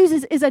Elisha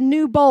uses is a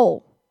new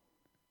bowl.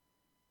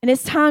 And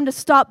it's time to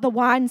stop the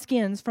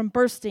wineskins from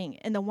bursting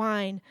and the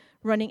wine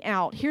running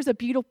out. Here's a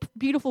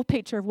beautiful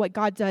picture of what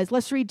God does.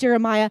 Let's read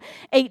Jeremiah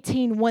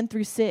 18, 1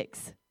 through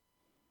 6.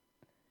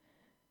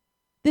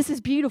 This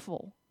is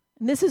beautiful.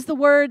 And this is the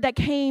word that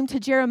came to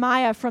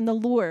Jeremiah from the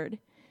Lord.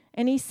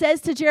 And he says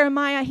to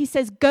Jeremiah, he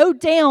says, go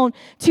down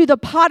to the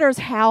potter's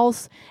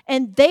house,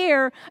 and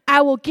there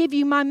I will give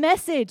you my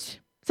message.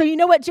 So you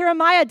know what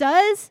Jeremiah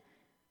does?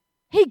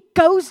 He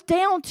goes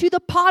down to the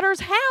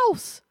potter's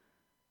house.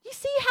 You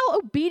see how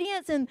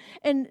obedience and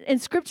in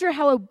Scripture,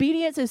 how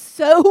obedience is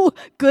so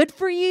good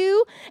for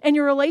you and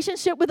your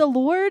relationship with the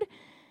Lord?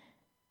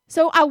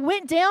 So I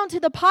went down to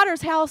the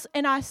potter's house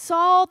and I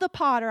saw the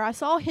potter. I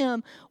saw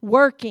him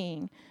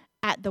working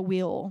at the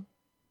wheel.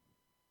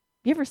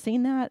 You ever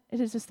seen that?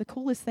 It is just the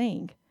coolest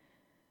thing.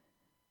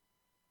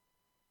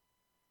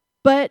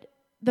 But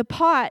the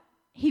pot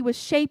he was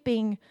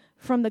shaping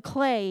from the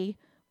clay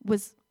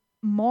was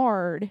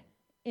marred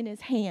in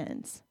his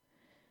hands.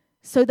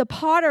 So the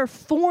potter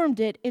formed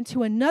it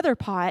into another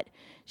pot,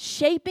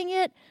 shaping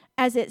it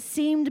as it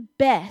seemed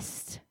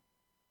best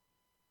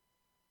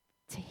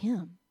to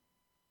him.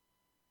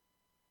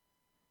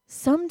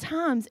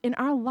 Sometimes in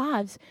our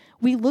lives,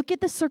 we look at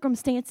the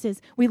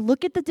circumstances, we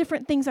look at the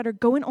different things that are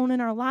going on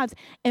in our lives,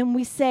 and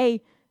we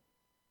say,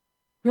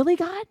 really,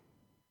 God?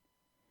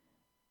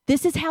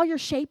 This is how you're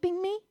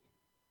shaping me?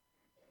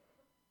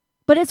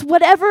 But it's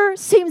whatever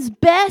seems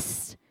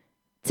best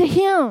to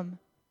him.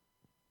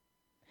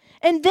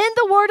 And then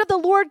the word of the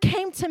Lord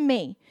came to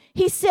me.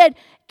 He said,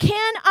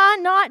 can I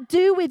not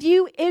do with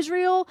you,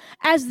 Israel,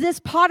 as this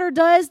potter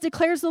does,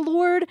 declares the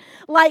Lord?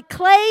 Like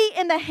clay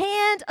in the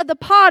hand of the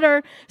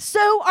potter,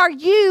 so are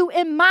you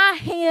in my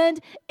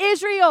hand,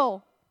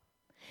 Israel.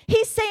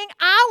 He's saying,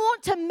 I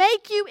want to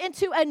make you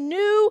into a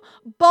new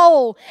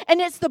bowl.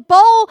 And it's the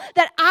bowl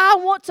that I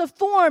want to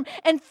form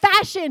and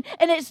fashion.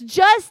 And it's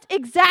just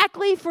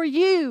exactly for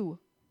you.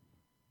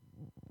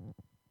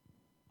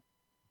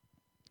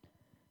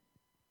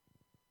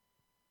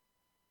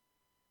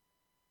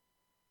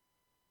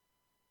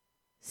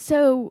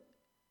 So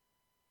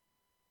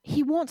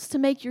he wants to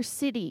make your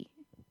city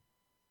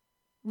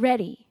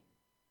ready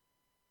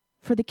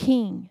for the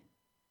king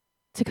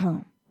to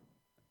come.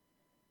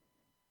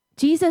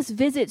 Jesus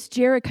visits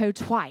Jericho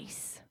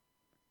twice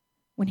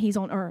when he's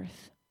on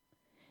earth.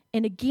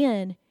 And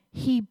again,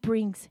 he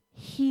brings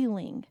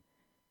healing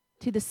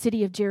to the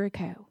city of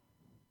Jericho.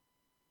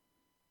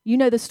 You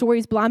know the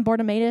stories. Blind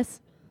Bartimaeus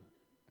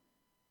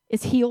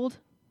is healed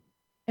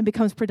and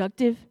becomes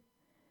productive.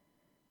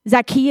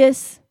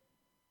 Zacchaeus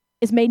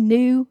is made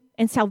new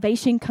and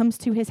salvation comes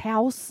to his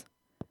house.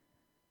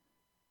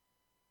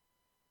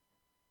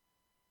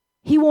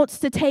 He wants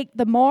to take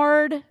the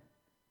marred,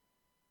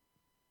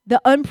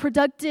 the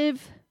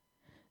unproductive,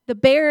 the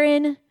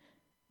barren,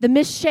 the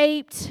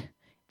misshaped,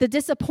 the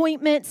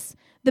disappointments,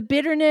 the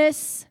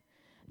bitterness,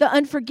 the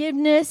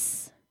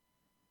unforgiveness.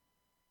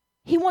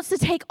 He wants to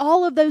take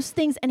all of those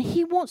things and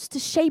he wants to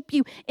shape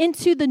you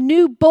into the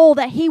new bowl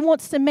that he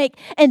wants to make.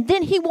 And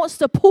then he wants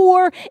to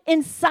pour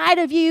inside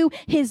of you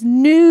his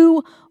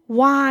new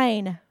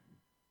wine.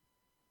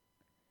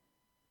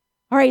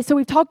 All right, so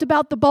we've talked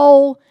about the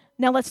bowl.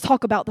 Now let's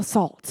talk about the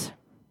salt.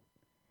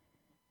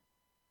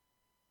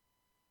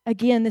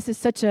 Again, this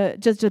is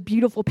just a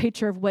beautiful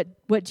picture of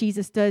what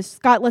Jesus does.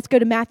 Scott, let's go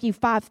to Matthew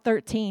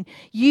 5:13.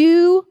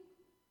 You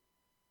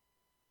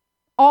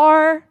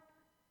are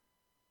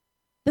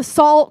the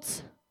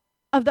salt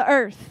of the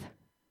earth.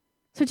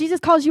 So Jesus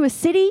calls you a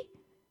city,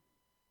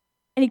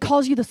 and he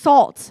calls you the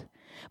salt.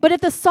 But if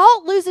the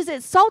salt loses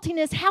its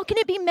saltiness, how can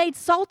it be made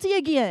salty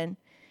again?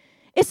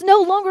 It's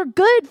no longer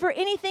good for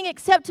anything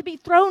except to be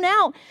thrown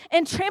out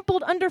and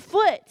trampled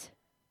underfoot.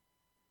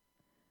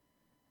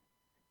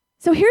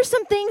 So here's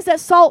some things that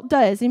salt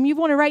does, and you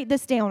want to write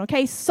this down,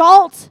 okay?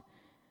 Salt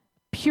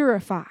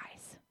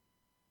purifies.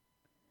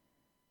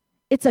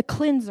 It's a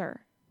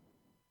cleanser.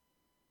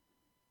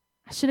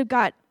 I should have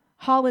got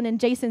Holland and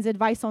Jason's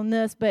advice on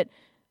this, but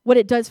what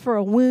it does for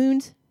a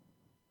wound,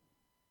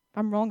 if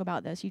I'm wrong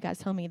about this, you guys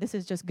tell me. This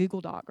is just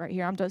Google Doc right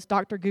here. I'm just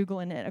Dr.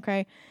 Googling it,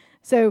 okay?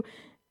 So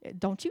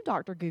don't you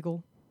Dr.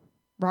 Google,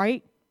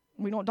 right?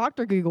 We don't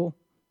Dr. Google.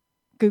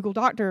 Google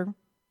Doctor,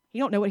 he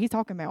don't know what he's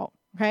talking about,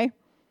 okay?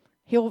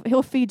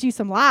 He'll feed you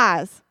some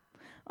lies.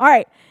 All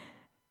right.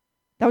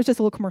 That was just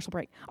a little commercial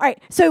break. All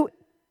right. So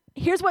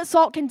here's what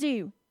salt can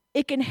do.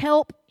 It can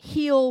help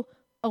heal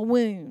a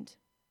wound.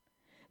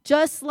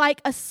 Just like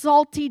a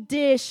salty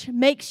dish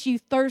makes you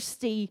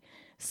thirsty,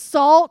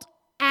 Salt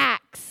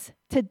acts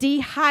to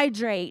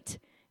dehydrate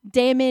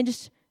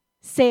damaged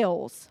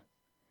cells.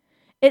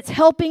 It's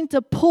helping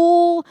to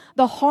pull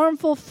the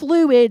harmful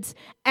fluids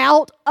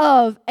out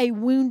of a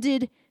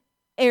wounded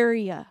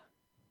area.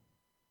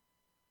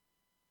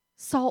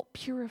 Salt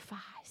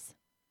purifies.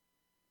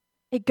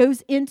 It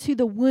goes into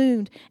the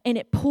wound and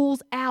it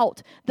pulls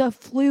out the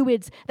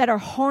fluids that are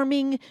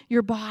harming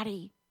your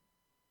body.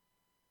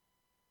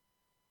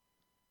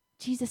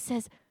 Jesus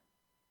says,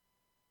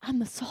 I'm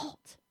the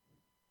salt.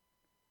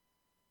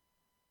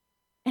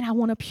 And I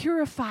want to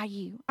purify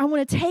you. I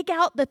want to take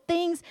out the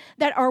things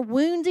that are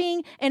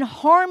wounding and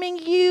harming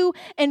you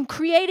and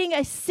creating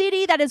a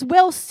city that is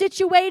well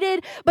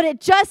situated, but it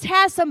just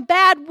has some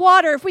bad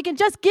water. If we can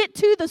just get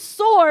to the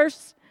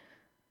source,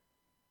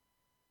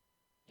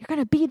 you're going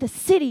to be the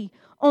city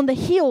on the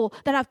hill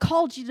that I've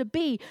called you to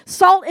be.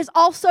 Salt is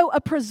also a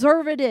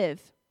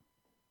preservative.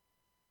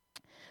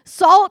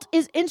 Salt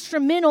is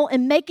instrumental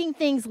in making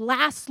things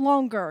last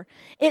longer.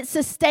 It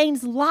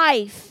sustains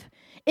life.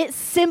 It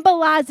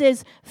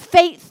symbolizes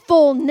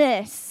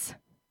faithfulness.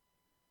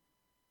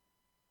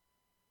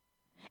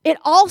 It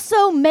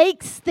also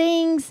makes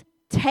things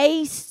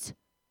taste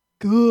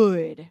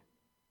good.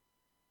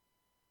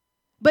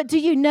 But do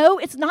you know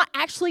it's not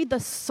actually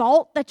the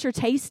salt that you're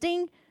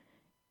tasting?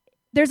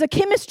 There's a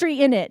chemistry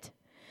in it.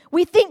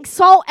 We think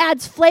salt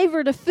adds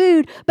flavor to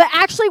food, but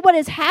actually what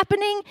is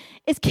happening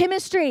is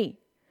chemistry.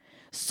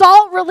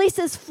 Salt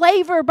releases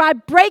flavor by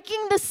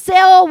breaking the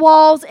cell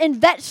walls in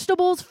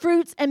vegetables,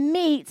 fruits, and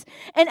meats.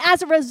 And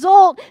as a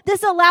result,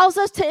 this allows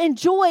us to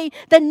enjoy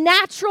the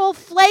natural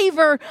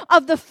flavor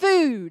of the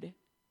food.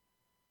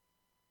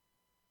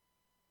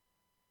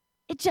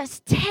 It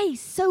just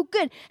tastes so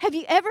good. Have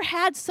you ever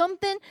had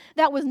something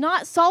that was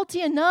not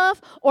salty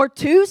enough or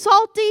too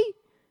salty?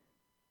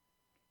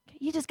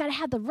 You just got to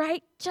have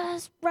the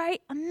just right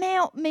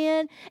amount,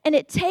 man. And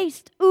it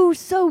tastes,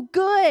 so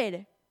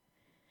good.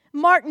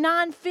 Mark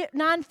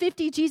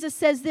 9:50, Jesus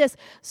says this,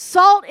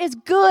 salt is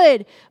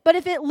good, but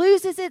if it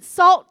loses its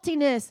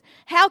saltiness,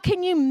 how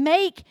can you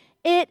make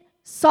it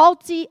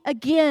salty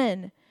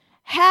again?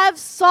 Have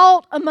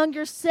salt among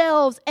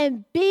yourselves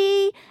and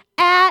be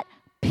at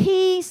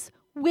peace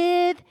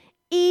with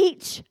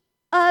each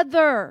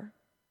other.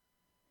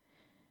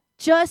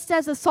 Just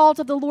as the salt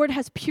of the Lord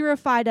has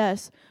purified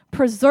us,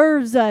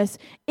 preserves us,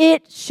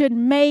 it should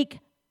make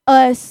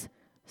us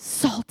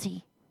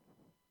salty.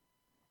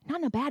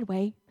 Not in a bad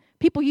way.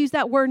 People use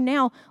that word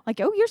now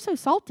like, oh, you're so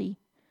salty.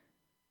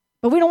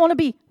 But we don't want to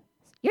be,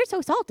 you're so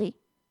salty.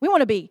 We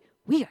want to be,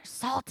 we are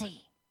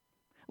salty.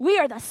 We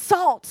are the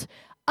salt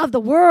of the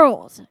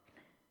world.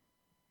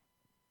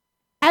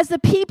 As the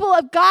people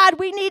of God,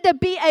 we need to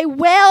be a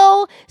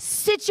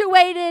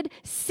well-situated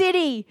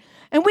city.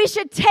 And we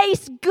should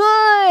taste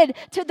good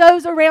to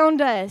those around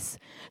us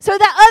so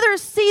that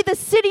others see the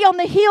city on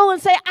the hill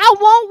and say, I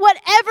want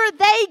whatever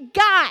they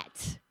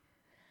got.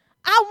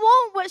 I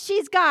want what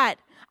she's got.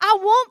 I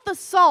want the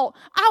salt.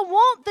 I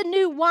want the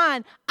new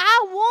wine.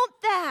 I want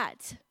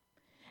that.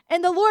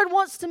 And the Lord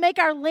wants to make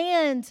our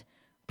land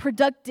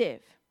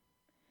productive.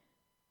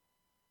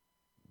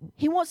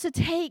 He wants to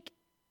take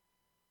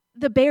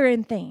the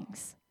barren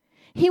things.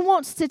 He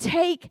wants to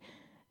take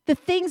the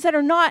things that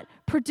are not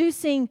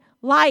producing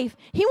life.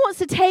 He wants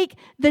to take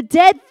the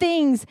dead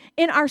things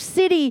in our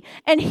city,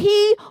 and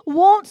He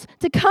wants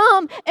to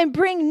come and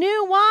bring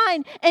new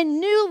wine and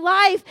new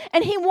life,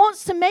 and He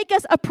wants to make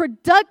us a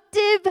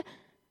productive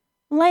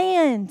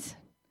land.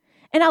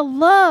 And I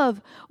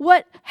love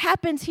what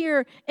happens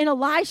here in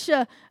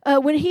Elisha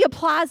when he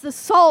applies the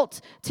salt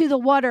to the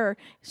water.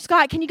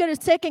 Scott, can you go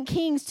to 2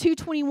 Kings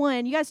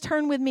 2:21? You guys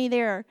turn with me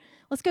there.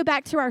 Let's go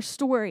back to our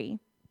story.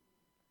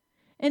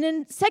 And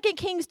in 2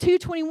 Kings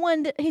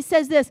 2:21, he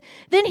says this,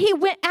 then he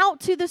went out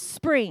to the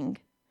spring,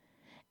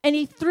 and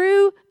he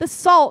threw the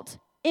salt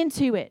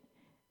into it,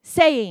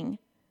 saying,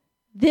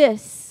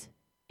 this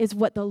is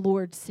what the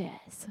Lord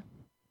says.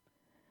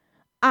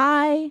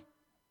 I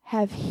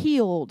have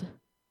healed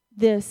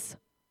this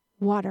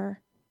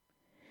water.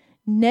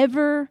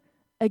 Never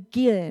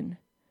again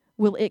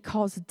will it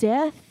cause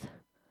death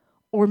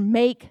or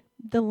make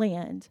the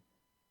land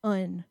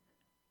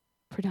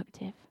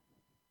unproductive.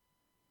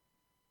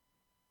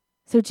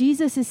 So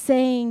Jesus is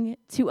saying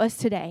to us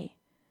today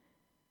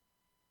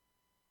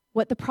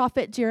what the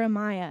prophet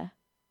Jeremiah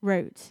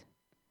wrote.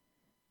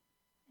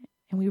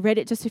 And we read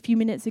it just a few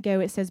minutes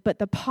ago. It says, but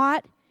the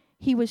pot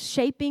he was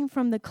shaping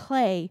from the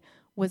clay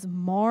was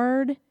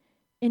marred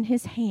in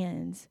his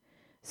hands.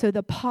 So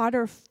the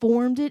potter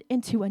formed it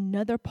into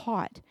another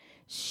pot,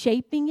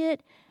 shaping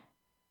it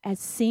as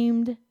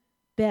seemed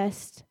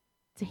best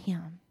to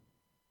him.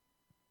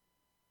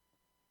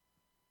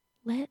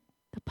 Let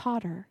the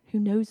potter who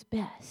knows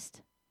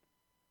best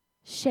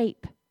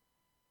shape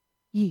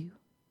you.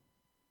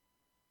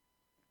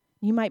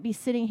 You might be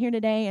sitting here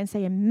today and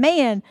saying,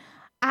 man,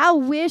 I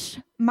wish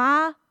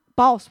my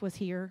boss was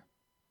here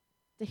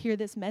to hear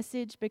this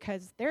message,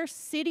 because his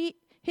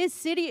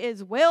city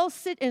is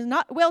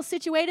not well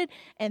situated,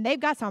 and they've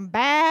got some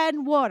bad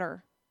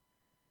water.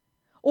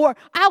 Or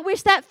I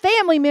wish that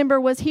family member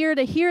was here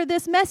to hear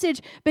this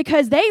message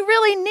because they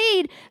really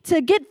need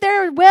to get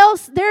their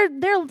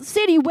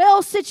city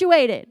well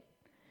situated.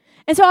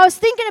 And so I was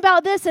thinking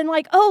about this and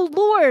like, oh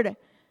Lord,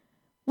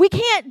 we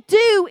can't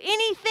do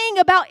anything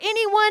about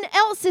anyone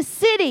else's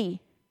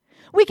city.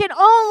 We can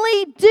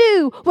only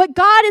do what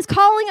God is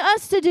calling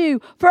us to do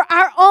for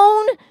our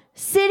own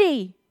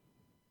city.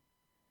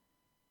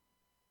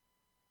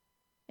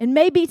 And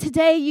maybe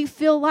today you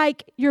feel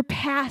like your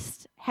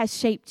past has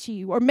shaped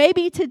you. Or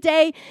maybe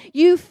today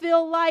you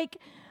feel like,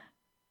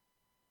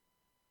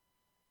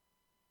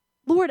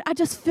 Lord, I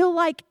just feel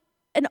like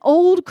an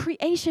old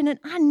creation and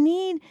I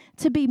need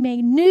to be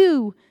made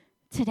new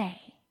today.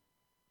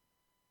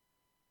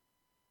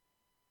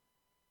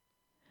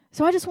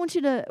 So I just want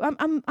you to,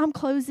 I'm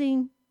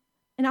closing,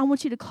 and I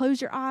want you to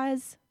close your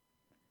eyes.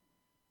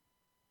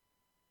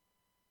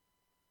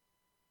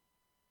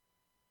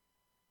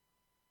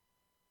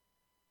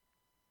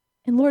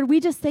 And Lord, we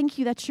just thank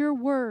you that your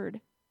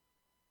word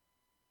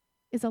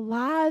is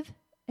alive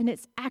and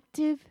it's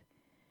active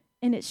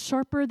and it's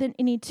sharper than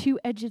any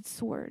two-edged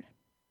sword.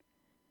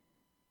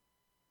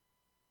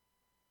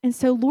 And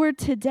so, Lord,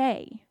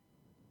 today,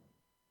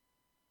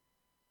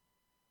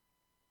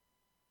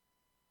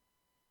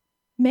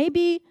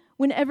 maybe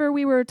whenever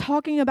we were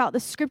talking about the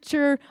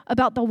scripture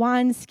about the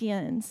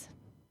wineskins,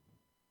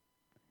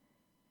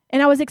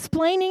 and I was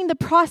explaining the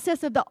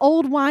process of the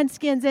old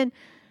wineskins, and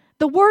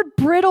the word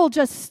brittle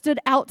just stood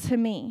out to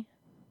me.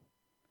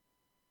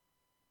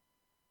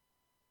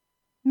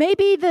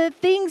 Maybe the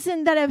things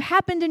that have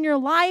happened in your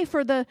life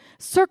or the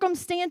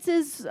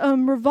circumstances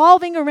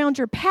revolving around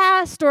your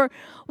past or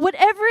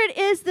whatever it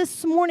is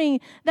this morning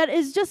that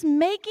is just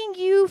making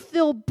you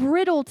feel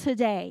brittle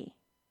today.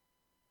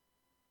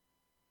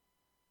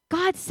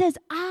 God says,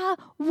 I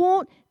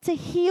want to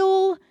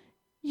heal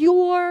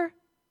your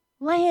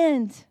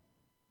land.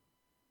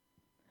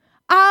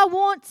 I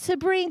want to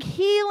bring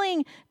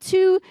healing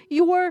to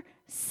your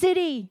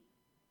city.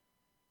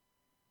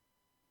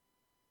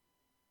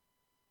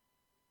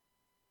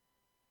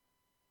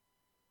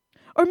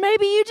 Or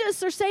maybe you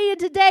just are saying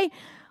today,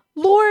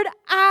 Lord,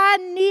 I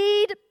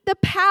need the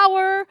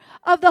power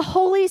of the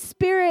Holy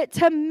Spirit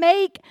to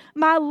make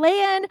my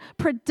land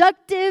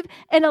productive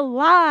and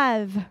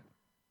alive.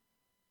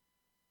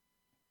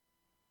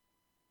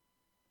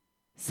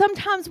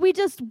 Sometimes we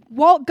just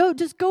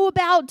go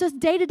about just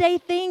day-to-day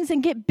things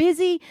and get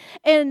busy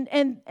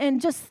and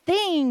just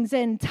things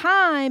and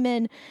time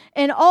and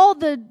all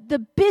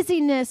the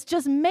busyness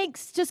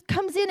just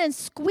comes in and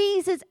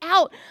squeezes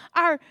out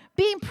our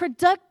being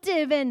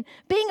productive and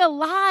being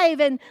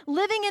alive and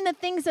living in the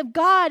things of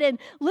God and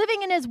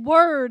living in His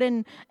Word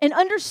and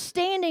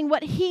understanding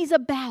what He's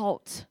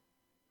about.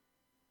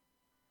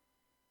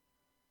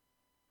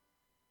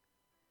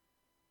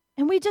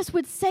 And we just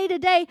would say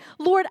today,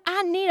 Lord,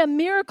 I need a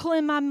miracle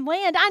in my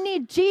land. I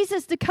need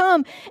Jesus to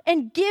come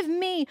and give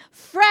me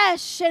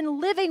fresh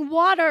and living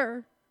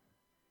water.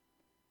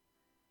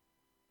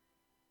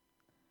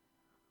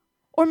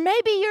 Or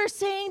maybe you're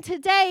saying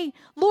today,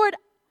 Lord,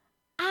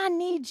 I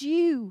need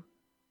you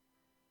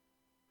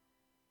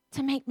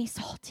to make me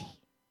salty.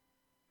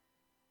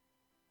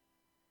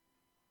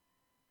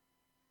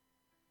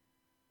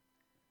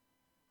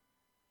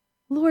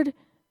 Lord,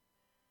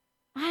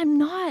 I am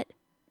not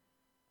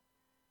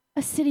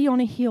a city on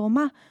a hill.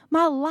 My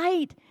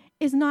light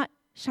is not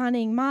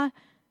shining. My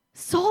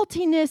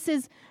saltiness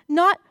is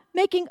not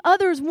making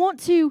others want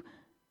to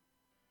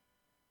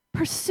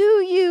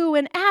pursue you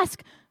and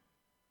ask,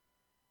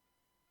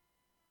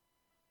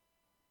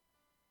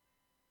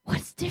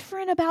 what's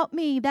different about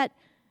me that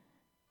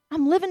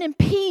I'm living in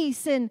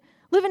peace and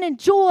living in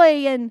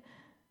joy and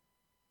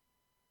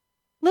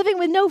living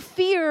with no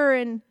fear?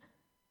 And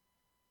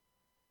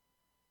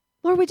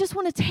Lord, we just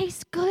want to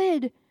taste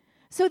good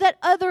so that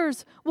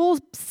others will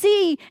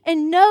see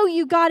and know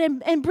you, God,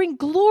 and bring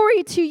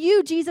glory to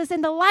you, Jesus,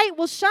 and the light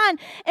will shine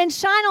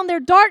on their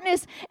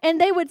darkness,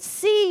 and they would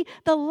see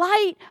the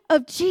light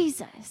of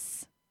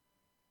Jesus.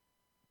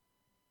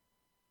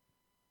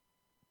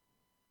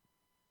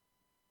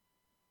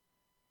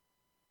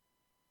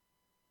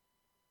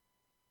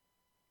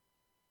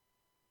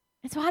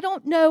 And so I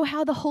don't know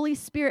how the Holy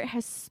Spirit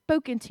has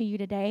spoken to you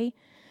today,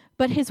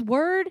 but His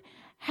word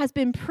has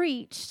been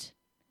preached.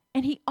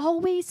 And He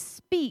always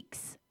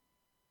speaks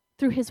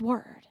through His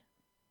word.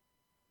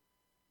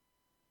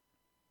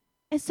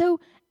 And so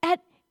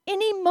at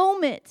any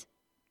moment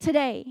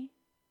today,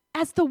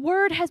 as the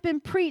word has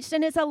been preached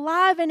and it's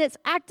alive and it's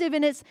active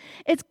and it's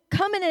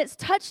coming and it's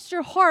touched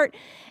your heart,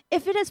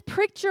 if it has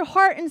pricked your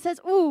heart and says,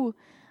 ooh,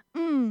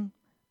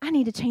 I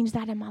need to change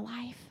that in my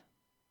life.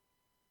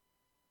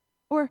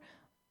 Or,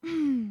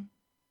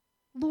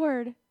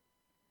 Lord,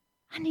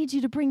 I need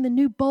you to bring the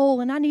new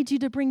bowl, and I need you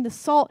to bring the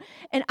salt,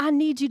 and I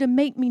need you to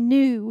make me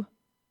new.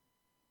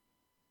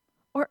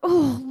 Or,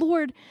 oh,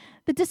 Lord,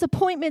 the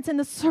disappointments and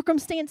the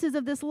circumstances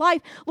of this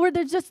life, Lord,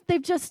 they've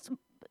just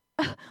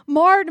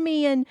marred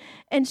me and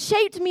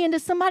shaped me into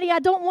somebody I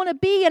don't want to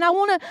be. And I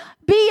want to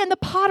be in the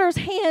potter's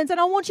hands. And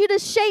I want you to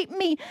shape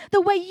me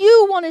the way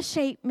you want to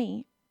shape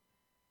me.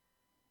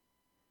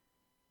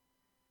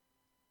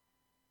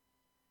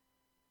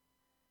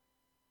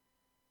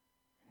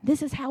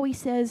 This is how he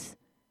says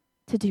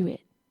to do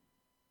it.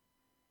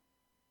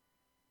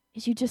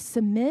 Is you just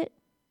submit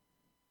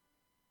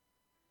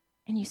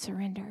and you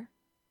surrender.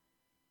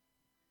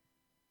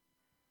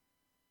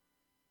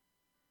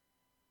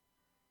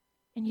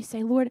 And you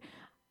say, Lord,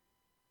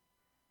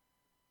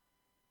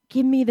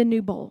 give me the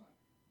new bowl.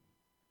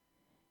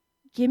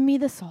 Give me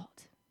the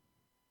salt.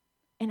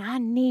 And I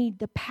need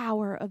the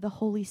power of the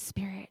Holy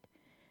Spirit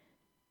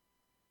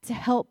to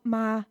help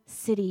my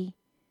city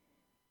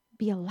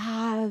be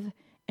alive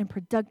and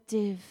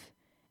productive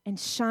and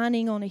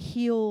shining on a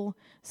hill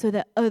so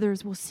that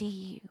others will see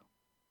you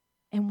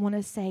and want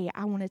to say,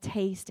 I want to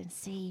taste and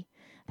see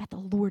that the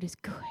Lord is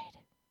good.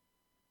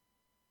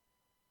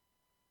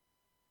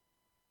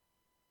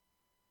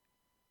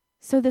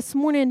 So this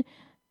morning,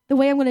 the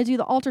way I'm going to do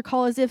the altar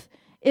call is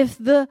if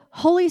the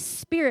Holy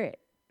Spirit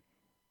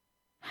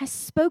has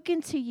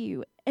spoken to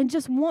you and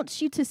just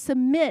wants you to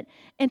submit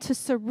and to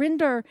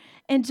surrender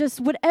and just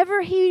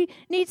whatever he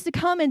needs to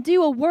come and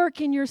do a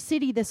work in your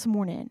city this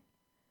morning.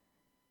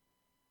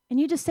 And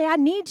you just say, I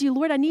need you,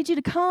 Lord. I need you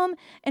to come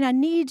and I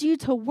need you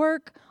to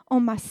work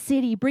on my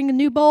city. Bring the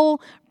new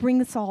bowl, bring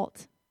the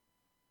salt.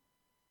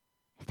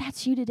 If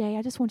that's you today,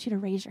 I just want you to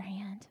raise your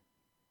hand.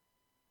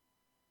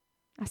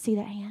 I see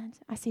that hand.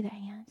 I see that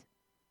hand.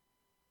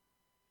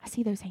 I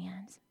see those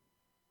hands.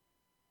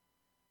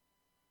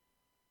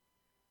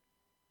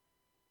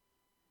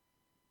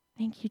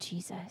 Thank you,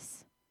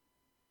 Jesus.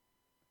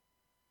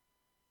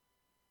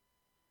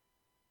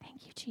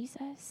 Thank you,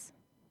 Jesus.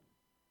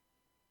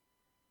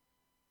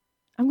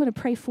 I'm going to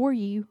pray for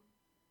you,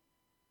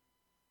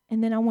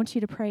 and then I want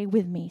you to pray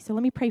with me. So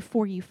let me pray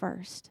for you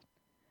first.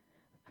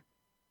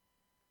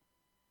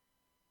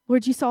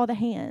 Lord, you saw the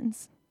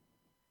hands.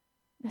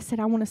 I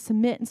said, I want to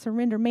submit and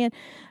surrender. Man,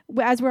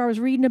 as where I was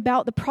reading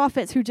about the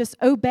prophets who just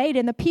obeyed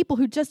and the people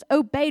who just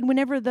obeyed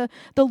whenever the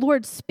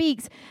Lord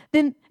speaks,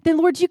 then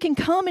Lord, you can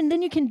come and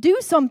then you can do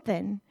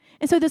something.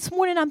 And so this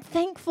morning I'm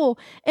thankful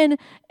and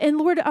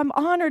Lord, I'm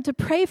honored to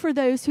pray for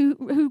those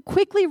who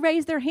quickly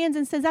raise their hands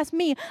and says, that's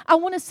me. I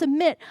want to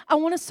submit. I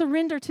want to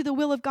surrender to the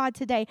will of God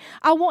today.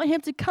 I want him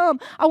to come.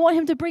 I want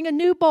him to bring a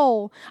new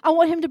bowl. I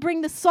want him to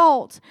bring the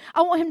salt.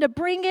 I want him to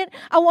bring it.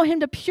 I want him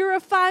to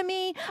purify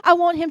me. I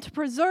want him to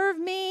preserve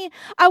me.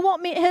 I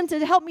want him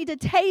to help me to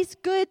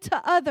taste good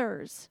to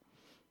others.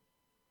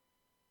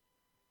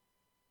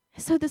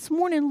 So this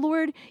morning,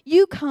 Lord,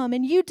 you come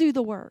and you do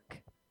the work.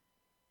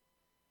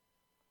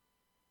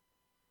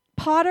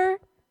 Potter,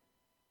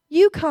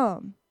 you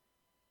come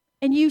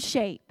and you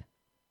shape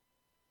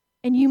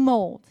and you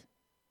mold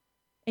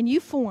and you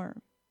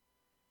form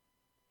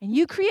and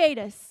you create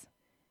us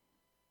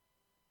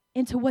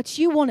into what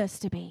you want us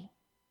to be.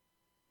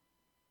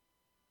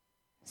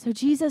 So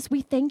Jesus,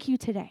 we thank you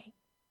today.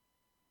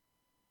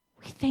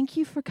 We thank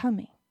you for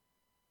coming.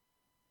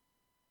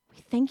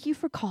 We thank you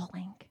for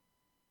calling.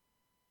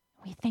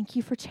 We thank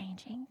you for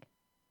changing.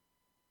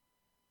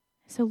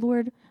 So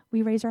Lord,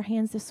 we raise our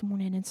hands this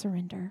morning and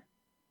surrender.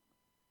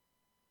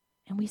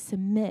 And we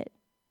submit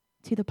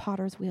to the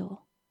potter's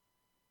will.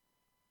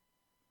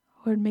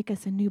 Lord, make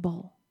us a new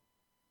bowl.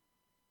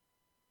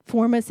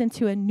 Form us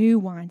into a new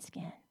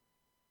wineskin.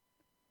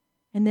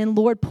 And then,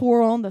 Lord,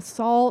 pour on the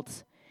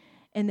salt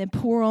and then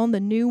pour on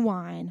the new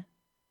wine.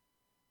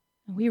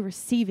 And we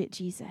receive it,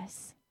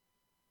 Jesus.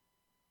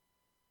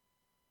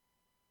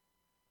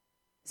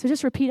 So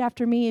just repeat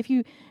after me. If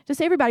you,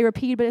 just everybody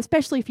repeat, but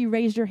especially if you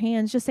raised your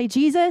hands, just say,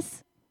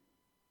 Jesus,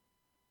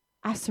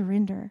 I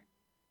surrender.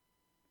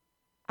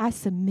 I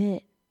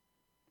submit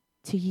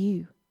to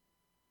you.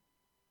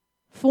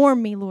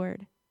 Form me,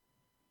 Lord.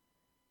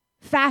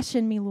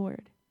 Fashion me,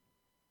 Lord.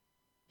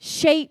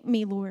 Shape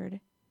me, Lord,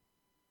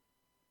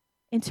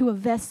 into a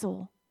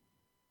vessel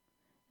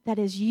that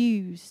is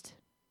used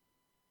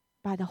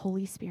by the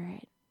Holy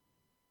Spirit.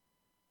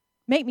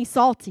 Make me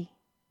salty.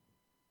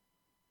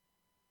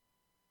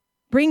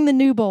 Bring the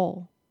new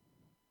bowl.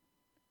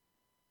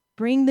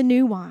 Bring the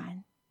new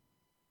wine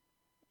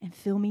and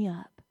fill me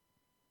up.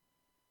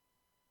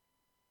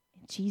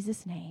 In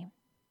Jesus' name,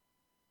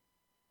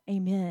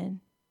 amen,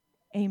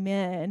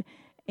 amen,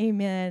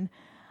 amen.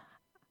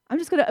 I'm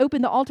just going to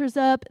open the altars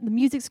up. The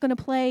music's going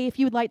to play. If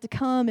you would like to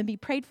come and be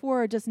prayed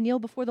for or just kneel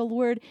before the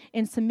Lord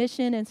in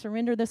submission and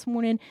surrender this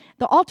morning,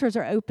 the altars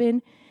are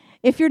open.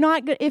 If you're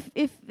not, if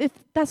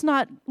that's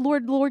not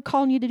Lord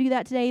calling you to do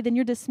that today, then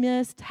you're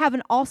dismissed. Have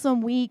an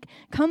awesome week.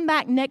 Come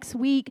back next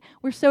week.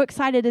 We're so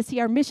excited to see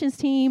our missions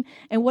team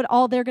and what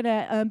all they're going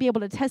to be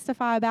able to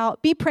testify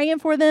about. Be praying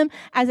for them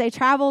as they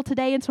travel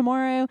today and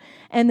tomorrow,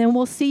 and then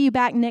we'll see you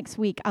back next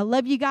week. I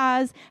love you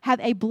guys. Have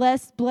a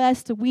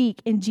blessed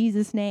week in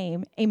Jesus'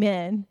 name.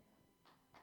 Amen.